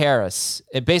 Deontay Harris,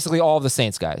 basically all of the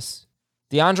Saints guys.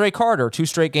 DeAndre Carter, 2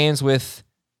 straight games with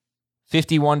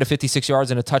 51 to 56 yards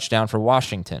and a touchdown for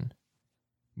Washington.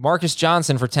 Marcus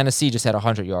Johnson for Tennessee just had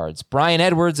 100 yards. Bryan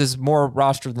Edwards is more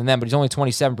rostered than them, but he's only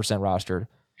 27% rostered.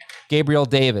 Gabriel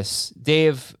Davis.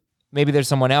 Dave, maybe there's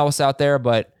someone else out there,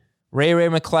 but Ray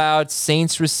McLeod,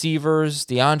 Saints receivers,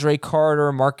 DeAndre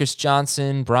Carter, Marcus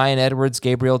Johnson, Bryan Edwards,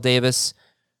 Gabriel Davis.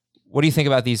 What do you think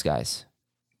about these guys?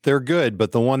 They're good,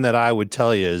 but the one that I would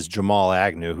tell you is Jamal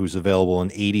Agnew, who's available in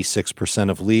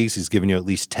 86% of leagues. He's given you at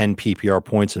least 10 PPR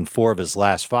points in 4 of his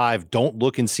last 5. Don't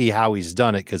look and see how he's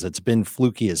done it because it's been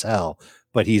fluky as hell,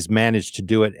 but he's managed to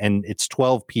do it, and it's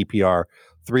 12 PPR,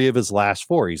 3 of his last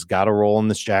 4. He's got a role in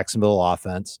this Jacksonville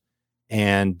offense,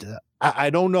 and I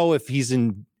don't know if he's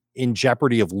in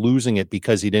jeopardy of losing it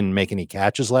because he didn't make any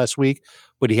catches last week,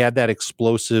 but he had that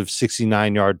explosive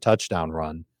 69-yard touchdown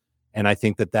run. And I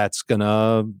think that that's going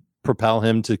to propel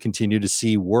him to continue to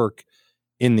see work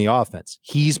in the offense.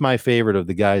 He's my favorite of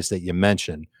the guys that you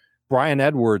mentioned. Bryan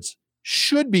Edwards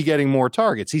should be getting more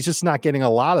targets. He's just not getting a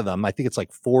lot of them. I think it's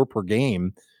like 4 per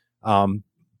game.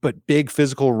 But big,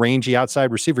 physical, rangy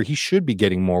outside receiver, he should be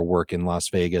getting more work in Las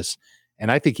Vegas. And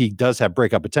I think he does have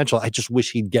breakout potential. I just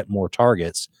wish he'd get more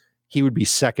targets. He would be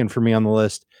 2nd for me on the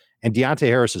list. And Deontay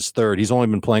Harris is 3rd. He's only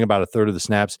been playing about 1/3 of the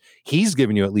snaps. He's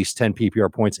given you at least 10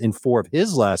 PPR points in 4 of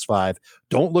his last 5.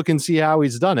 Don't look and see how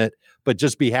he's done it, but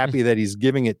just be happy that he's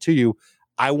giving it to you.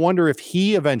 I wonder if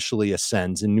he eventually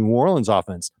ascends and New Orleans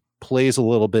offense plays a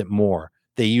little bit more.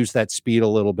 They use that speed a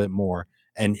little bit more,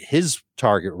 and his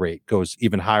target rate goes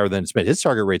even higher than it's been. His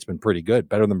target rate's been pretty good,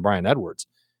 better than Bryan Edwards.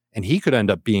 And he could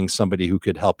end up being somebody who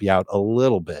could help you out a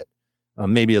little bit,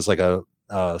 maybe as like a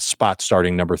spot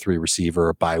starting number 3 receiver,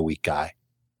 a bye week guy.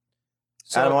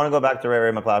 So, I want to go back to Ray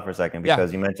McLeod for a second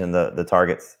because you mentioned the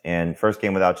targets and first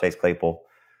game without Chase Claypool.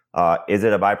 Is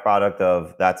it a byproduct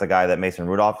of that's a guy that Mason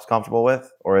Rudolph is comfortable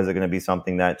with, or is it going to be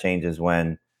something that changes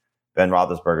when Ben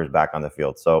Roethlisberger is back on the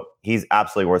field? So he's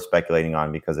absolutely worth speculating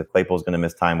on because if Claypool's going to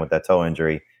miss time with that toe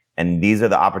injury and these are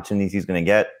the opportunities he's going to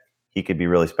get, he could be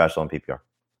really special in PPR.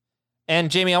 And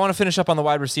Jamie, I want to finish up on the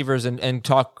wide receivers and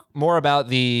talk more about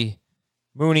the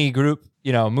Mooney group.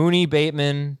 You know, Mooney,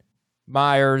 Bateman,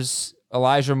 Myers,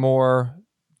 Elijah Moore,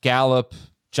 Gallup,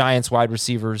 Giants wide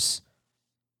receivers.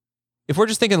 If we're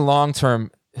just thinking long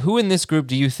term, who in this group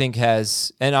do you think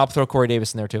has, and I'll throw Corey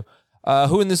Davis in there too,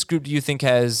 who in this group do you think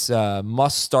has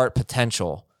must-start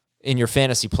potential in your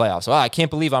fantasy playoffs? Well, I can't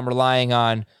believe I'm relying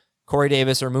on Corey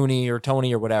Davis or Mooney or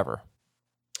Tony or whatever.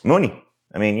 Mooney.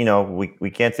 I mean, you know, we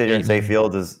can't sit here and say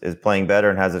Fields is playing better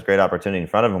and has this great opportunity in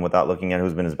front of him without looking at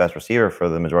who's been his best receiver for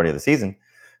the majority of the season.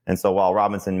 And so while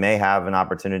Robinson may have an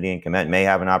opportunity and Kmet may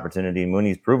have an opportunity,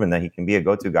 Mooney's proven that he can be a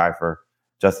go-to guy for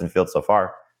Justin Fields so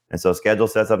far. And so schedule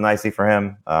sets up nicely for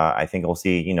him. I think we'll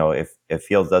see, you know, if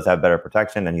Fields does have better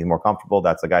protection and he's more comfortable,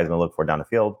 that's the guy he's going to look for down the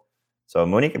field. So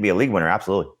Mooney could be a league winner,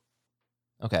 absolutely.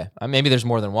 Okay. Maybe there's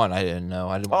more than one. I didn't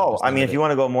know. If you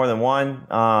want to go more than one,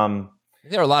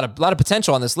 there are a lot of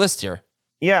potential on this list here.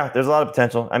 Yeah, there's a lot of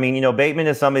potential. I mean, you know, Bateman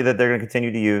is somebody that they're going to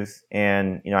continue to use.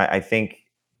 And, you know, I think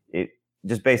it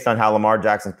just based on how Lamar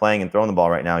Jackson's playing and throwing the ball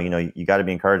right now, you know, you got to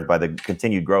be encouraged by the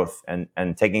continued growth and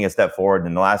taking a step forward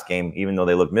in the last game, even though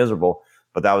they looked miserable.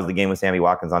 But that was the game with Sammy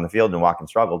Watkins on the field, and Watkins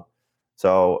struggled.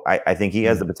 So I think he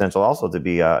has the potential also to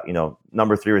be, you know,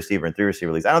 number 3 receiver in 3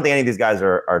 receiver leagues. I don't think any of these guys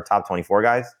are top 24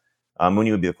 guys. Mooney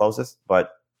would be the closest.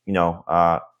 But, you know,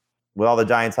 with all the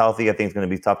Giants healthy, I think it's going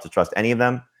to be tough to trust any of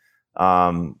them.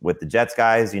 With the Jets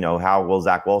guys, you know, how will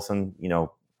Zach Wilson, you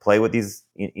know, play with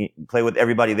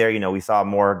everybody there? You know, we saw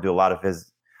Moore had a lot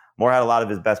of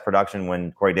his best production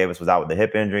when Corey Davis was out with the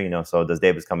hip injury, you know, so does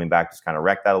Davis coming back just kind of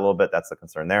wreck that a little bit? That's the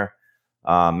concern there.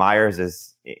 Myers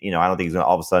is, you know, I don't think he's going to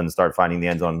all of a sudden start finding the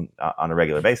end zone on a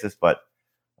regular basis, but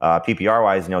PPR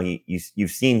wise, you know,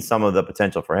 you've seen some of the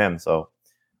potential for him. So,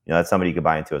 you know, that's somebody you could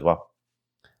buy into as well.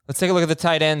 Let's take a look at the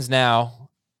tight ends now.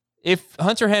 If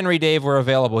Hunter Henry, Dave, were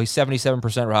available, he's 77%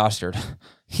 rostered.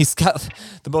 He's got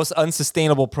the most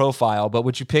unsustainable profile, but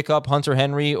would you pick up Hunter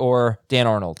Henry or Dan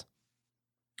Arnold?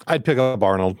 I'd pick up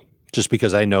Arnold just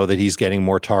because I know that he's getting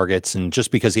more targets, and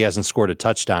just because he hasn't scored a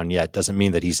touchdown yet doesn't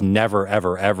mean that he's never,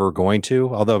 ever, ever going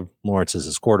to, although Lawrence is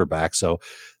his quarterback, so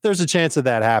there's a chance of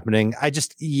that happening.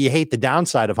 You hate the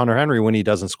downside of Hunter Henry when he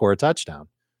doesn't score a touchdown.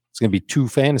 It's going to be 2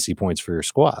 fantasy points for your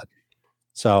squad.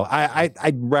 So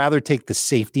I'd rather take the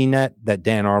safety net that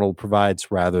Dan Arnold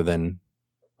provides rather than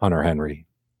Hunter Henry.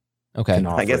 Okay.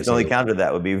 I guess the only counter to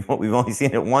that would be we've only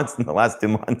seen it once in the last 2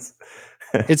 months.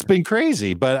 It's been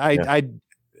crazy, but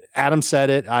Adam said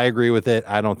it. I agree with it.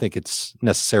 I don't think it's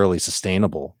necessarily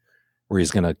sustainable where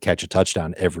he's going to catch a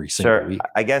touchdown every single week.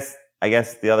 I guess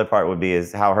the other part would be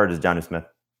is how hurt is Jonnu Smith?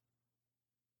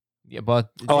 Yeah, but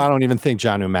I don't even think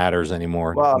Jonnu matters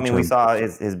anymore. Well, I mean, we saw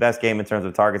his best game in terms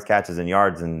of targets, catches, and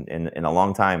yards in a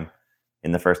long time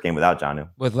in the first game without Jonnu.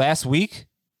 With last week?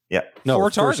 Yeah. No, 4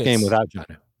 first targets. game without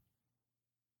Jonnu.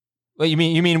 Well, you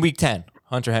mean week 10,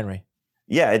 Hunter Henry?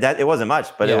 Yeah, it wasn't much,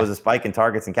 but it was a spike in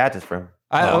targets and catches for him.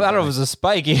 I don't know if it was a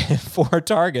spike. He had 4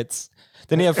 targets.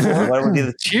 Didn't he have 4? What would be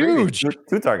the huge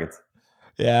 2 targets?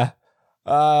 Yeah.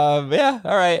 Yeah.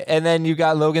 All right. And then you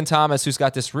got Logan Thomas, who's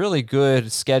got this really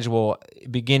good schedule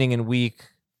beginning in week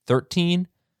 13.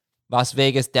 Las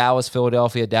Vegas, Dallas,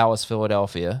 Philadelphia, Dallas,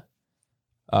 Philadelphia.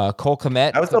 Cole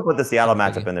Kmet. I would still put the Seattle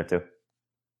matchup in there too.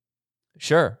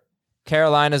 Sure.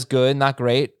 Carolina's good, not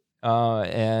great.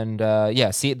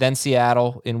 Then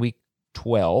Seattle in week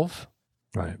 12.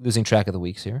 Right. Losing track of the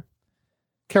weeks here.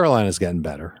 Carolina's getting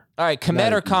better. All right.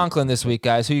 Kmet or Conklin this week,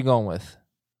 guys? Who you going with?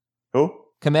 Who?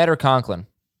 Kmet or Conklin?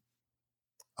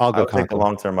 I'll go take the Conklin.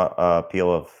 long-term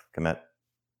appeal of Kmet.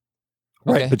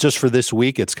 Right, Okay. but just for this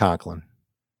week, it's Conklin.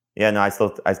 Yeah, no, I still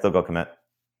go Kmet.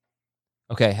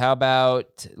 Okay. How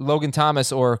about Logan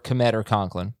Thomas or Kmet or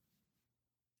Conklin?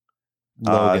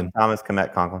 Logan. Thomas,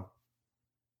 Kmet, Conklin.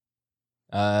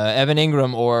 Evan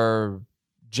Ingram or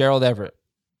Gerald Everett?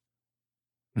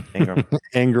 Ingram.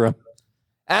 Ingram.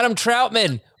 Adam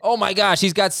Troutman. Oh my gosh,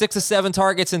 he's got 6 of 7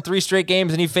 targets in 3 straight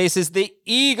games, and he faces the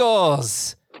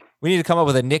Eagles. We need to come up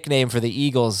with a nickname for the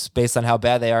Eagles based on how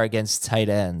bad they are against tight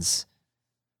ends.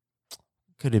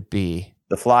 Could it be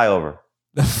The flyover.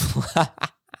 they're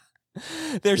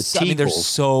Teagles.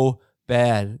 so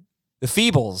bad. The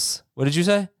Feebles. What did you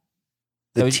say?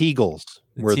 The That was- Teagles.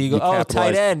 The where Teagle- you oh, capitalize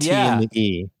tight end, the T yeah. and the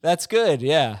E. That's good.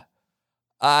 Yeah.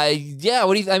 Yeah.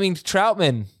 What do you? I mean,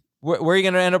 Troutman. Where are you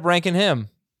going to end up ranking him?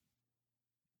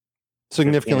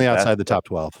 Significantly 15 outside the top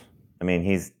 12. I mean,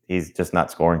 he's just not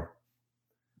scoring.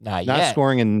 Not Not yet.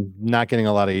 scoring and not getting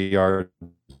a lot of yards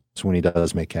when he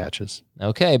does make catches.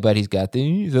 Okay, but he's got the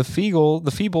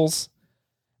Feebles.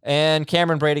 And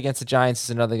Cameron Braid against the Giants is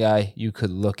another guy you could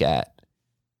look at.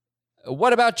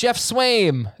 What about Jeff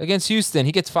Swaim against Houston?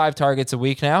 He gets 5 targets a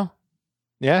week now.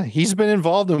 Yeah, he's been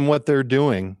involved in what they're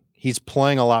doing. He's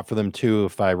playing a lot for them too,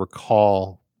 if I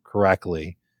recall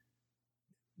correctly.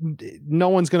 No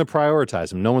one's going to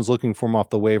prioritize him. No one's looking for him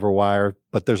off the waiver wire,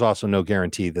 but there's also no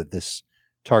guarantee that this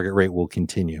target rate will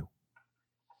continue.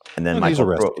 And then Michael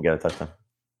Pruitt to get a touchdown.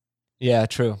 Yeah,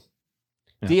 true.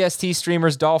 Yeah. DST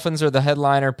streamers, Dolphins are the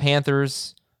headliner,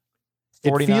 Panthers.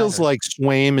 49ers. It feels like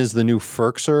Swaim is the new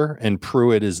Ferkser and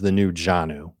Pruitt is the new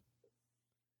Jonnu.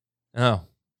 Oh,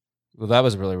 well, that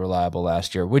was really reliable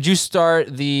last year. Would you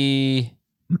start the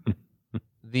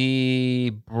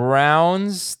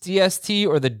Browns DST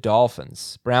or the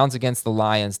Dolphins? Browns against the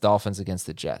Lions, Dolphins against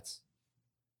the Jets.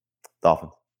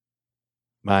 Dolphins.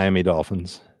 Miami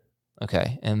Dolphins.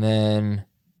 Okay, and then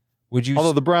would you?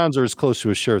 Although the Browns are as close to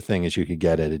a sure thing as you could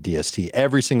get at a DST.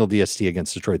 Every single DST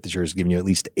against Detroit this year has given you at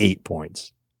least 8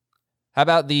 points. How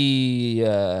about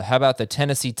the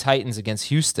Tennessee Titans against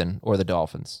Houston or the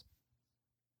Dolphins?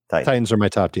 Titans are my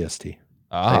top DST.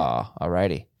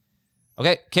 Alrighty.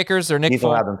 Okay, kickers are Nick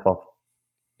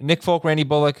Folk, Randy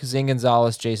Bullock, Zane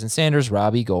Gonzalez, Jason Sanders,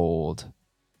 Robbie Gould.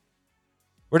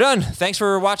 We're done. Thanks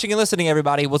for watching and listening,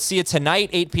 everybody. We'll see you tonight,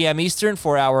 8 p.m. Eastern,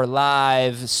 for our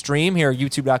live stream here at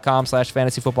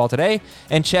youtube.com/fantasyfootballtoday.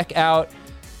 And check out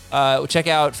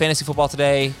Fantasy Football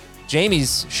Today,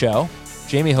 Jamie's show.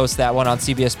 Jamie hosts that one on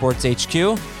CBS Sports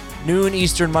HQ, noon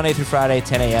Eastern, Monday through Friday,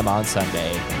 10 a.m. on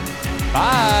Sunday.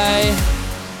 Bye.